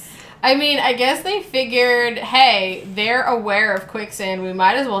streets. I mean, I guess they figured, hey, they're aware of quicksand. We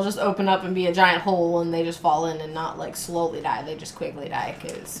might as well just open up and be a giant hole and they just fall in and not, like, slowly die. They just quickly die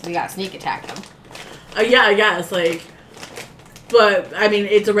because we got to sneak attack them. Yeah, I guess, like... But, I mean,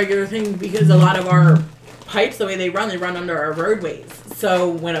 it's a regular thing because a lot of our pipes, the way they run under our roadways. So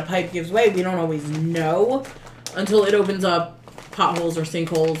when a pipe gives way, we don't always know until it opens up potholes or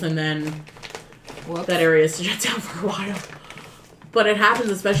sinkholes and then that area is shut down for a while. But it happens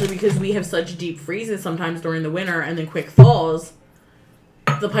especially because we have such deep freezes sometimes during the winter and then quick thaws.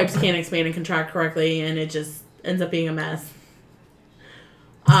 The pipes can't expand and contract correctly and it just ends up being a mess.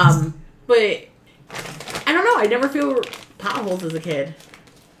 But I don't know. I never feel potholes as a kid.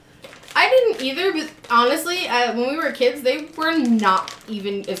 I didn't either, but honestly, when we were kids, they were not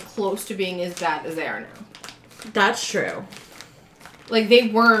even as close to being as bad as they are now. That's true. Like, they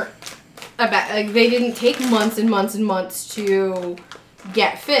weren't like, they didn't take months and months and months to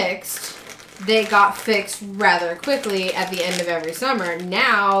get fixed. They got fixed rather quickly at the end of every summer.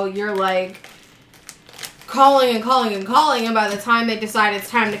 Now you're like calling and calling and calling, and by the time they decide it's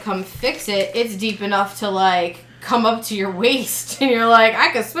time to come fix it, it's deep enough to like come up to your waist, and you're like,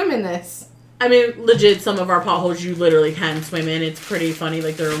 I could swim in this. I mean, legit, some of our potholes you literally can swim in. It's pretty funny,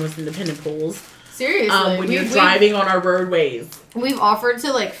 like they're almost independent pools. Seriously. When you're driving on our roadways. We've offered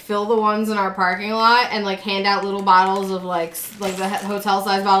to, like, fill the ones in our parking lot and, like, hand out little bottles of, like the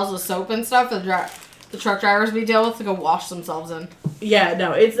hotel-sized bottles of soap and stuff that the truck drivers we deal with to go wash themselves in. Yeah,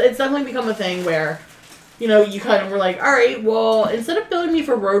 no, it's definitely become a thing where, you know, you kind of were like, all right, well, instead of billing me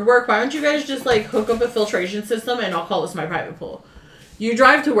for road work, why don't you guys just, like, hook up a filtration system and I'll call this my private pool. You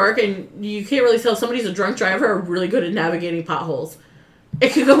drive to work and you can't really tell if somebody's a drunk driver or really good at navigating potholes.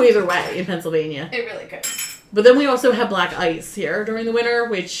 It could go either way in Pennsylvania. It really could. But then we also have black ice here during the winter,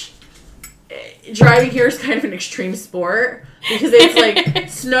 which driving here is kind of an extreme sport because it's like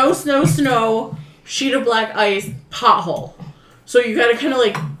snow, snow, snow, sheet of black ice, pothole. So you gotta kind of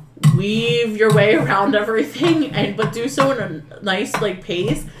like weave your way around everything, but do so in a nice like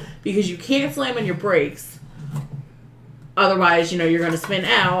pace because you can't slam on your brakes. Otherwise, you know, you're going to spin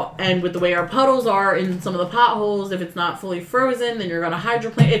out. And with the way our puddles are in some of the potholes, if it's not fully frozen, then you're going to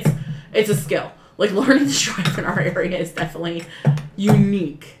hydroplane. It's a skill. Like, learning to drive in our area is definitely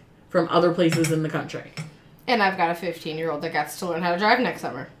unique from other places in the country. And I've got a 15-year-old that gets to learn how to drive next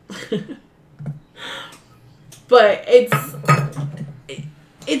summer. But it's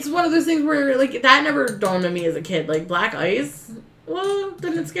one of those things where, like, that never dawned on me as a kid. Like, black ice, well,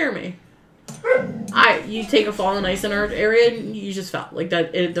 didn't scare me. You take a fall on ice in our area, and you just fell. Like,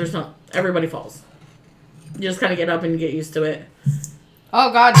 that, there's not, everybody falls. You just kind of get up and get used to it.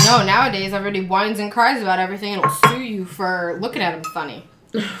 Oh, God, no. Nowadays, everybody whines and cries about everything and will sue you for looking at them funny.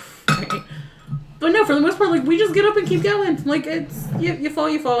 Right. But no, for the most part, like, we just get up and keep going. Like, it's, you fall,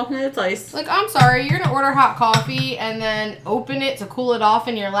 it's ice. Like, I'm sorry, you're gonna order hot coffee and then open it to cool it off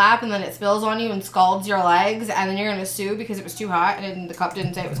in your lap and then it spills on you and scalds your legs and then you're gonna sue because it was too hot and the cup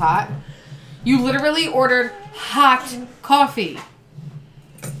didn't say it was hot. You literally ordered hot coffee.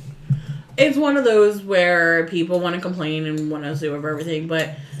 It's one of those where people want to complain and want to sue over everything,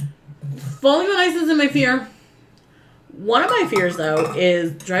 but falling on ice isn't my fear. One of my fears, though,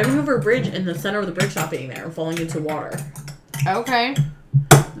 is driving over a bridge and the center of the bridge not being there and falling into water. Okay.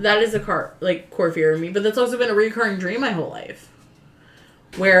 That is a core fear of me, but that's also been a recurring dream my whole life.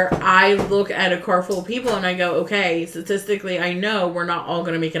 Where I look at a car full of people and I go, okay, statistically, I know we're not all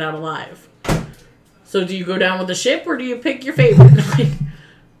going to make it out alive. So do you go down with the ship or do you pick your favorite? Like,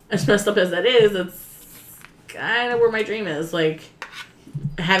 as messed up as that is, it's kind of where my dream is. Like,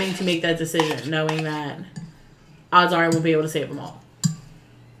 having to make that decision, knowing that odds are I won't be able to save them all.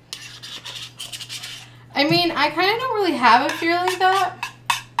 I mean, I kind of don't really have a fear like that.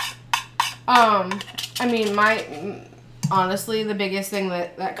 I mean, honestly, the biggest thing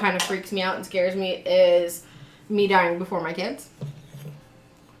that kind of freaks me out and scares me is me dying before my kids.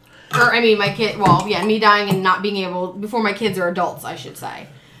 Or, I mean, me dying and not being able, before my kids are adults, I should say.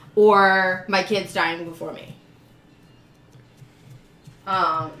 Or my kids dying before me.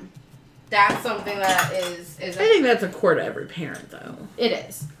 That's something that is I think that's a core to every parent, though. It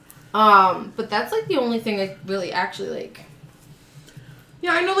is. But that's, like, the only thing I really actually, like...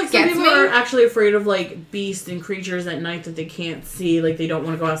 Yeah, I know, like, some people are actually afraid of, like, beasts and creatures at night that they can't see. Like, they don't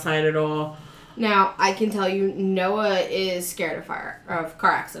want to go outside at all. Now, I can tell you, Noah is scared of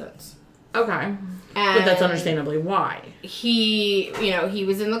car accidents. Okay. And but that's understandably why. He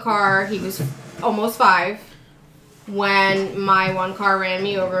was in the car. He was almost 5 when my one car ran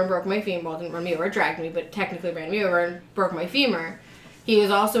me over and broke my femur. Well, didn't run me over, it dragged me, but technically ran me over and broke my femur. He was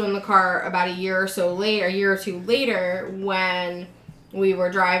also in the car about a year or two later when we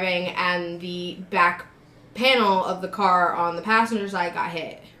were driving and the back panel of the car on the passenger side got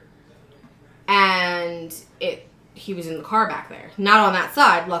hit. And he was in the car back there. Not on that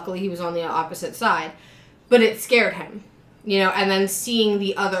side. Luckily, he was on the opposite side. But it scared him. You know, and then seeing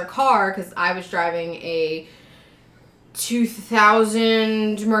the other car, because I was driving a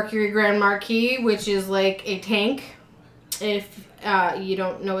 2000 Mercury Grand Marquis, which is like a tank. If you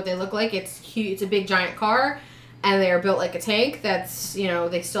don't know what they look like, it's huge. It's a big, giant car. And they are built like a tank. That's, you know,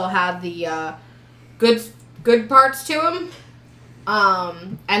 they still have the good parts to them.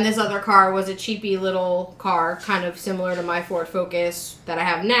 And this other car was a cheapy little car, kind of similar to my Ford Focus that I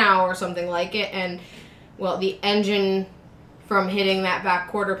have now or something like it. And, well, the engine from hitting that back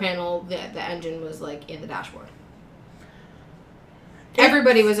quarter panel, the engine was, like, in the dashboard.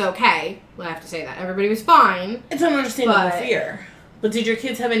 Everybody was okay. I have to say that. Everybody was fine. It's an understandable fear. But did your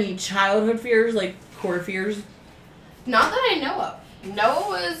kids have any childhood fears, like core fears? Not that I know of. Noah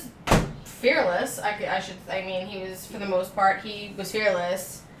was fearless. I mean, he was, for the most part, he was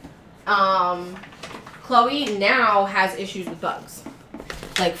fearless. Chloe now has issues with bugs.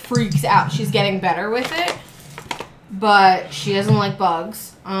 Like, freaks out. She's getting better with it, but she doesn't like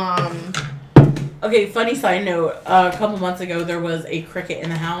bugs. Okay, funny side note. A couple months ago, there was a cricket in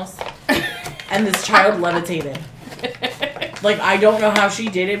the house, and this child levitated. Like, I don't know how she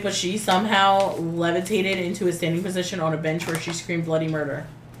did it, but she somehow levitated into a standing position on a bench where she screamed bloody murder.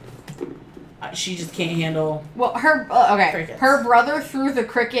 She just can't handle. Well, her crickets. Her brother threw the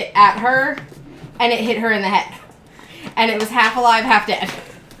cricket at her, and it hit her in the head, and it was half alive, half dead.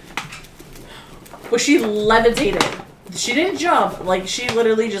 But she levitated. She didn't jump. Like, she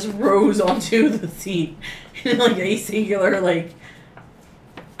literally just rose onto the seat in, like, a singular, like...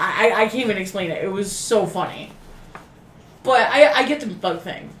 I can't even explain it. It was so funny. But I get the bug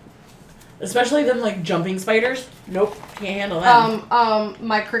thing. Especially them, like, jumping spiders. Nope. Can't handle that.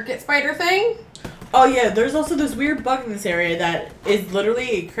 My cricket spider thing? Oh, yeah. There's also this weird bug in this area that is literally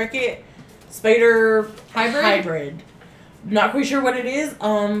a cricket spider hybrid. Not quite sure what it is,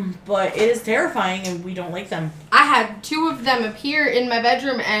 but it is terrifying and we don't like them. I had 2 of them appear in my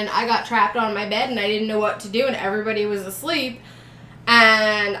bedroom and I got trapped on my bed and I didn't know what to do and everybody was asleep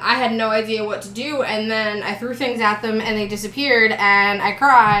and I had no idea what to do and then I threw things at them and they disappeared and I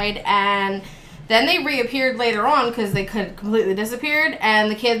cried and then they reappeared later on because they could completely disappeared and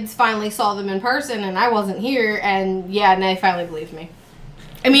the kids finally saw them in person and I wasn't here and yeah, and they finally believed me.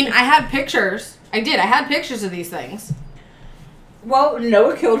 I mean, I had pictures. I had pictures of these things. Well,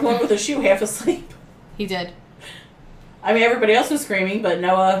 Noah killed one with a shoe half asleep. He did. I mean, everybody else was screaming, but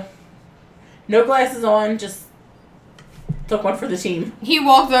Noah, no glasses on, just took one for the team. He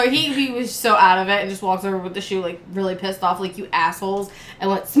walked over, he was so out of it and just walked over with the shoe, like, really pissed off, like, you assholes, and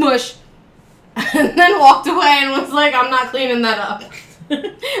went, smush, and then walked away and was like, I'm not cleaning that up.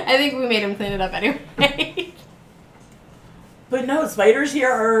 I think we made him clean it up anyway. But no, spiders here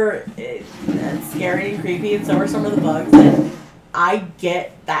are scary and creepy, and so are some of the bugs, and I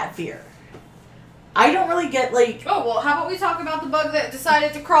get that fear. I don't really get, like... Oh, well, how about we talk about the bug that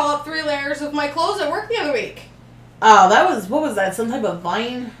decided to crawl up 3 layers of my clothes at work the other week? Oh, that was... What was that? Some type of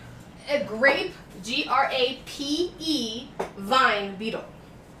vine? A grape, Grape, vine beetle.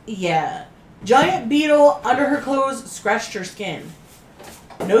 Yeah. Giant beetle under her clothes scratched her skin.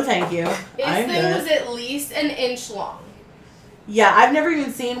 No thank you. This thing was at least an inch long. Yeah, I've never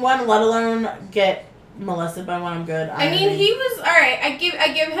even seen one, let alone get molested by one. I'm good. I mean, he was alright. I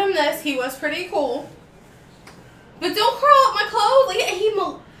give him this. He was pretty cool. But don't curl up my clothes.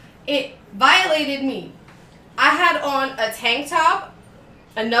 Like, it violated me. I had on a tank top,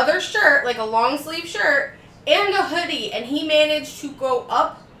 another shirt, like a long sleeve shirt, and a hoodie, and he managed to go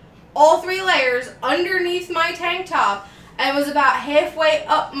up all 3 layers underneath my tank top and was about halfway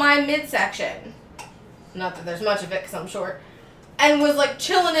up my midsection. Not that there's much of it because I'm short. And was like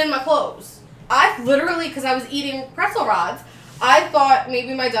chilling in my clothes. I literally, because I was eating pretzel rods, I thought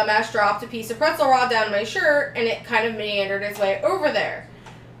maybe my dumbass dropped a piece of pretzel rod down my shirt and it kind of meandered its way over there.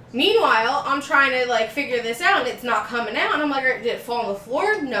 Meanwhile, I'm trying to like figure this out and it's not coming out. And I'm like, did it fall on the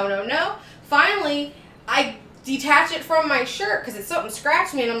floor? No. Finally, I detach it from my shirt because something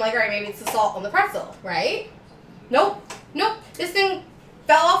scratched me and I'm like, alright, maybe it's the salt on the pretzel, right? Nope. This thing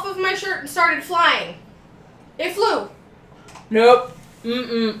fell off of my shirt and started flying. It flew. Nope.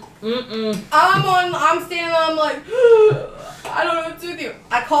 I'm standing there, I'm like, I don't know what to do with you.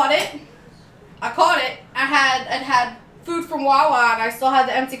 I caught it. I had food from Wawa and I still had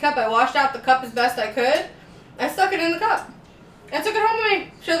the empty cup. I washed out the cup as best I could. I stuck it in the cup. I took it home with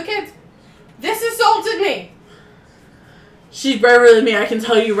me. Show the kids. This assaulted me. She's braver than me. I can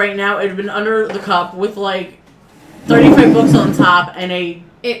tell you right now, it had been under the cup with like 35 books on top and a...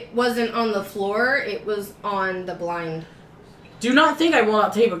 It wasn't on the floor. It was on the blind. Do not think I will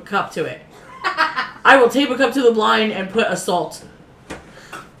not tape a cup to it. I will tape a cup to the blind and put assault.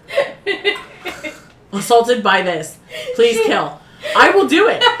 Assaulted by this. Please kill. I will do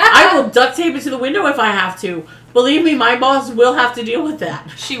it. I will duct tape it to the window if I have to. Believe me, my boss will have to deal with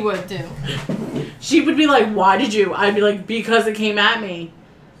that. She would too. She would be like, why did you? I'd be like, because it came at me.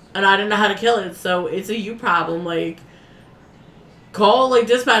 And I didn't know how to kill it. So it's a you problem. Like, call, like,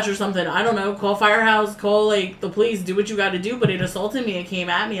 dispatch or something. I don't know. Call firehouse. Call, like, the police. Do what you got to do. But it assaulted me. It came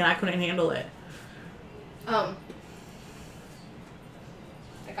at me and I couldn't handle it. I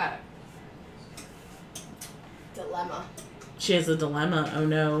got it. Dilemma. She has a dilemma. Oh,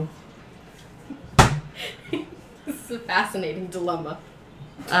 no. This is a fascinating dilemma.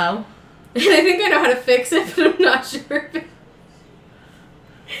 Oh? And I think I know how to fix it, but I'm not sure.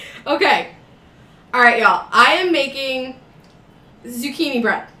 Okay. All right, y'all. I am making zucchini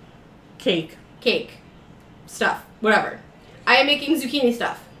bread. Cake. Stuff. Whatever. I am making zucchini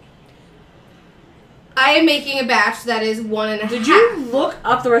stuff. I am making a batch that is 1.5. Did you look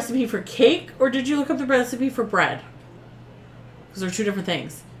up the recipe for cake, or did you look up the recipe for bread? Because they're two different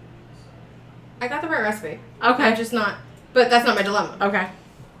things. I got the right recipe. Okay. I'm just not... But that's not my dilemma. Okay.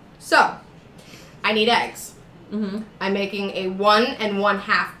 So, I need eggs. Mm-hmm. I'm making a 1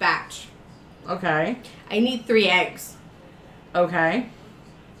 1/2 batch. Okay. I need 3 eggs. Okay.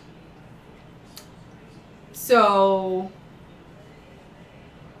 So...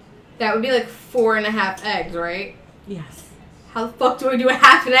 That would be like 4.5 eggs, right? Yes. How the fuck do I do a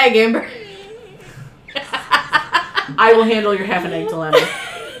half an egg, Amber? I will handle your half an egg dilemma.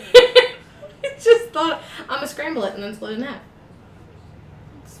 I just thought I'm gonna scramble it and then split it in half.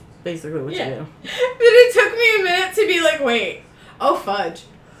 That's basically what you do. But it took me a minute to be like, wait, oh fudge.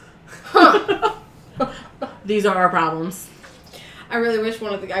 Huh. These are our problems. I really wish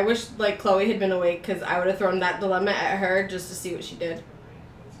I wish like Chloe had been awake because I would have thrown that dilemma at her just to see what she did.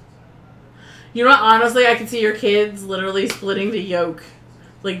 You know what? Honestly, I can see your kids literally splitting the yolk.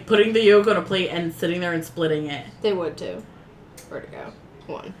 Like, putting the yolk on a plate and sitting there and splitting it. They would, too. Where'd it go?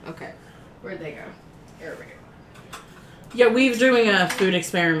 1. Okay. Where'd they go? Here we go. Yeah, we're doing a food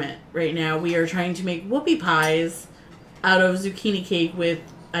experiment right now. We are trying to make whoopie pies out of zucchini cake with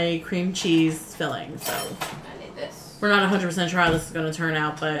a cream cheese filling. So, I need this. we're not 100% sure how this is going to turn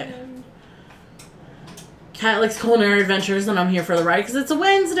out, but... Kat likes culinary adventures, and I'm here for the ride because it's a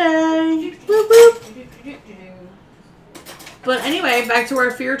Wednesday. Boop, boop. But anyway, back to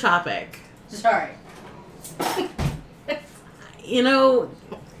our fear topic. Sorry. You know,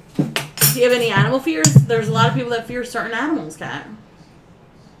 do you have any animal fears? There's a lot of people that fear certain animals, Kat.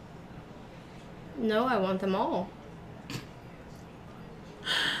 No, I want them all.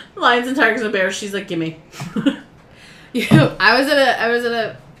 Lions and tigers and bears. She's like, gimme. I was at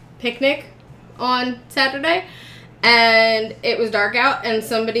a picnic on Saturday, and it was dark out, and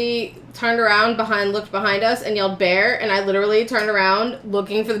somebody turned around looked behind us, and yelled bear, and I literally turned around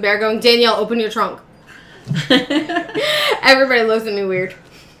looking for the bear going, Danielle, open your trunk. Everybody looks at me weird.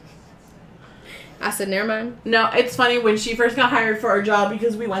 I said, never mind. No, it's funny when she first got hired for our job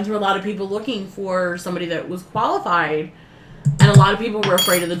because we went through a lot of people looking for somebody that was qualified. And a lot of people were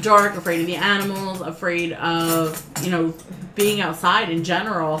afraid of the dark, afraid of the animals, afraid of, being outside in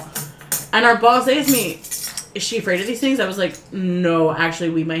general. And our boss asked me, is she afraid of these things? I was like, no, actually,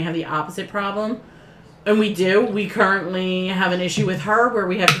 we might have the opposite problem. And we do. We currently have an issue with her where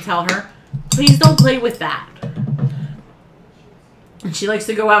we have to tell her, please don't play with that. And she likes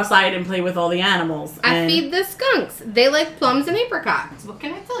to go outside and play with all the animals. I feed the skunks. They like plums and apricots. What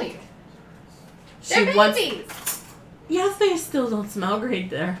can I tell you? They're babies. Yes, they still don't smell great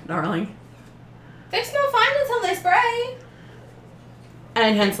there, darling. They smell fine until they spray.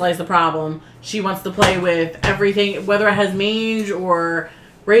 And hence lies the problem. She wants to play with everything, whether it has mange or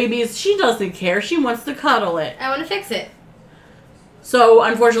rabies. She doesn't care. She wants to cuddle it. I want to fix it. So,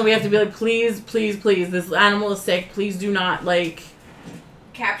 unfortunately, we have to be like, please, please, please, this animal is sick. Please do not,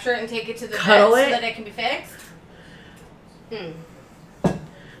 capture it and take it to the vet cuddle so it. that it can be fixed?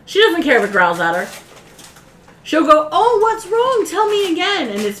 She doesn't care if it growls at her. She'll go, oh, what's wrong? Tell me again.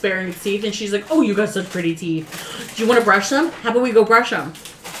 And it's baring its teeth. And she's like, oh, you got such pretty teeth. Do you want to brush them? How about we go brush them?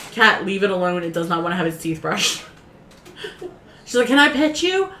 Cat, leave it alone. It does not want to have its teeth brushed. She's like, can I pet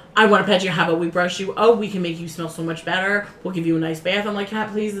you? I want to pet you. How about we brush you? Oh, we can make you smell so much better. We'll give you a nice bath. I'm like, Cat,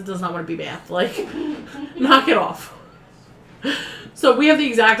 please. It does not want to be bathed. Knock it off. So we have the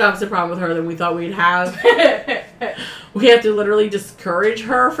exact opposite problem with her than we thought we'd have. We have to literally discourage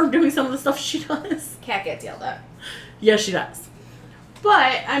her from doing some of the stuff she does. Cat gets yelled at. Yes, she does.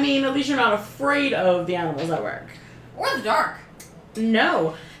 But, I mean, at least you're not afraid of the animals at work. Or the dark.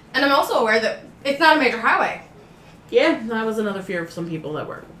 No. And I'm also aware that it's not a major highway. Yeah, that was another fear of some people that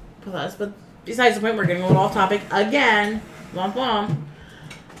work with us. But besides the point, we're getting a little off topic again. Womp womp.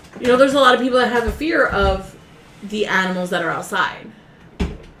 There's a lot of people that have a fear of the animals that are outside.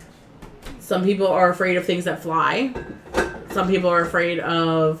 Some people are afraid of things that fly. Some people are afraid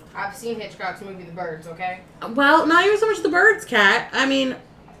of... I've seen Hitchcock's movie The Birds, okay? Well, not even so much the birds, Cat. I mean,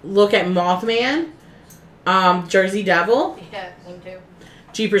 look at Mothman, Jersey Devil. Yeah, them too.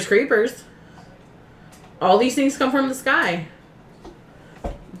 Jeepers Creepers. All these things come from the sky.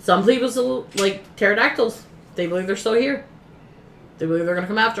 Some people still, like pterodactyls. They believe they're still here. They believe they're going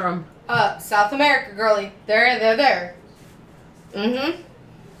to come after them. South America, girly. They're there. Mm-hmm.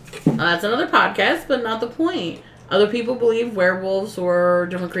 That's another podcast, but not the point. Other people believe werewolves or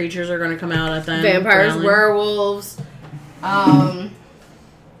different creatures are going to come out at them. Vampires, growling. werewolves.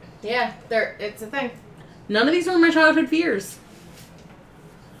 Yeah, it's a thing. None of these were my childhood fears.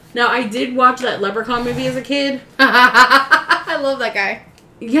 Now, I did watch that Leprechaun movie as a kid. I love that guy.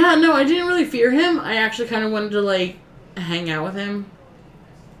 Yeah, no, I didn't really fear him. I actually kind of wanted to, like, hang out with him.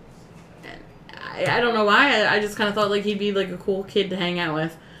 I don't know why. I just kind of thought, like, he'd be, like, a cool kid to hang out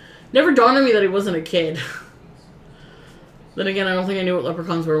with. Never dawned on me that he wasn't a kid. Then again, I don't think I knew what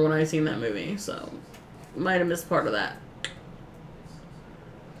leprechauns were when I seen that movie, so might have missed part of that.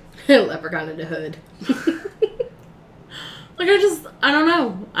 Leprechaun in the hood. Like, I don't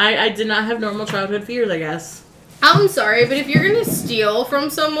know. I did not have normal childhood fears, I guess. I'm sorry, but if you're going to steal from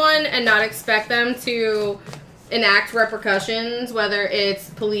someone and not expect them to enact repercussions, whether it's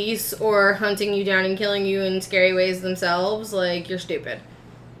police or hunting you down and killing you in scary ways themselves, like, you're stupid.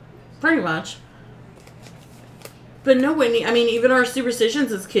 Pretty much. But no, Whitney, I mean, even our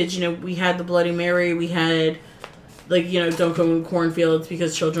superstitions as kids, you know, we had the Bloody Mary, we had, like, you know, don't go in cornfields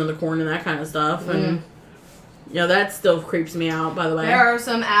because children of the corn and that kind of stuff. And, you know, that still creeps me out, by the way. There are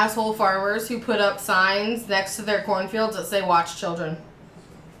some asshole farmers who put up signs next to their cornfields that say, watch children.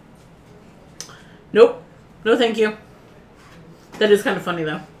 Nope. No, thank you. That is kind of funny,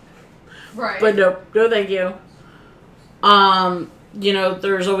 though. Right. But nope. No, thank you. You know,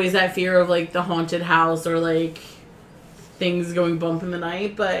 there's always that fear of, like, the haunted house or, like, things going bump in the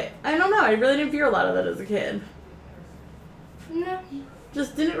night, but I don't know. I really didn't fear a lot of that as a kid. No.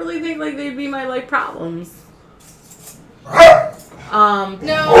 Just didn't really think, like, they'd be my, like, problems. No,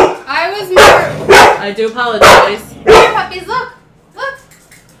 I was more... I do apologize. Here, puppies, look! Look!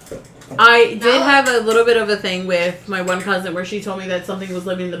 I did have a little bit of a thing with my one cousin where she told me that something was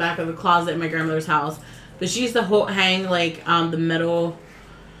living in the back of the closet in my grandmother's house. But she used to hang, like, the metal,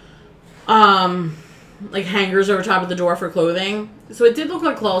 like, hangers over top of the door for clothing. So it did look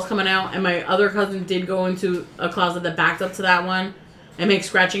like claws coming out, and my other cousin did go into a closet that backed up to that one and make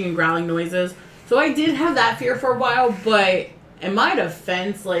scratching and growling noises. So I did have that fear for a while, but in my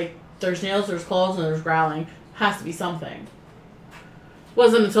defense, like, there's nails, there's claws, and there's growling. Has to be something.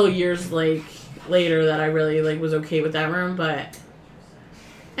 Wasn't until years, like, later that I really, like, was okay with that room, but,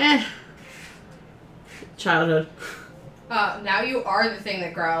 childhood. Now you are the thing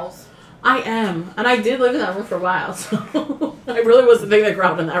that growls. I am. And I did live in that room for a while, so I really was the thing that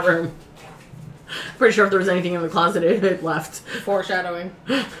growled in that room. Pretty sure if there was anything in the closet, it had left. Foreshadowing.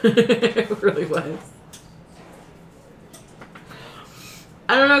 It really was.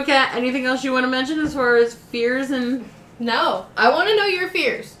 I don't know, Kat, anything else you want to mention as far as fears and... No. I want to know your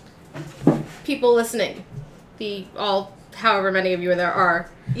fears. People listening. However many of you there are.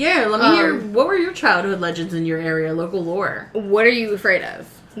 Yeah, let me hear. What were your childhood legends in your area, local lore? What are you afraid of?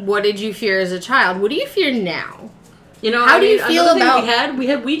 What did you fear as a child? What do you fear now? You know, how do you feel about... We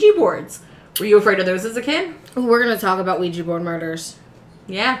had Ouija boards. Were you afraid of those as a kid? We're going to talk about Ouija board murders.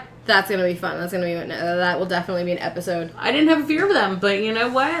 Yeah. That's going to be fun. That will definitely be an episode. I didn't have a fear of them, but you know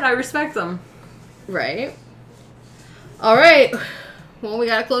what? I respect them. Right. All right. Well, we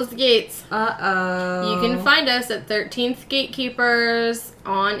gotta close the gates. Uh-oh. You can find us at 13th Gatekeepers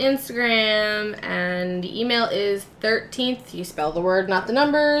on Instagram, and the email is 13th, you spell the word, not the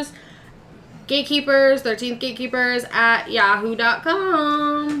numbers, Gatekeepers, 13th Gatekeepers at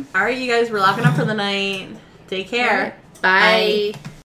yahoo.com. All right, you guys, we're locking up for the night. Take care. Right. Bye. Bye.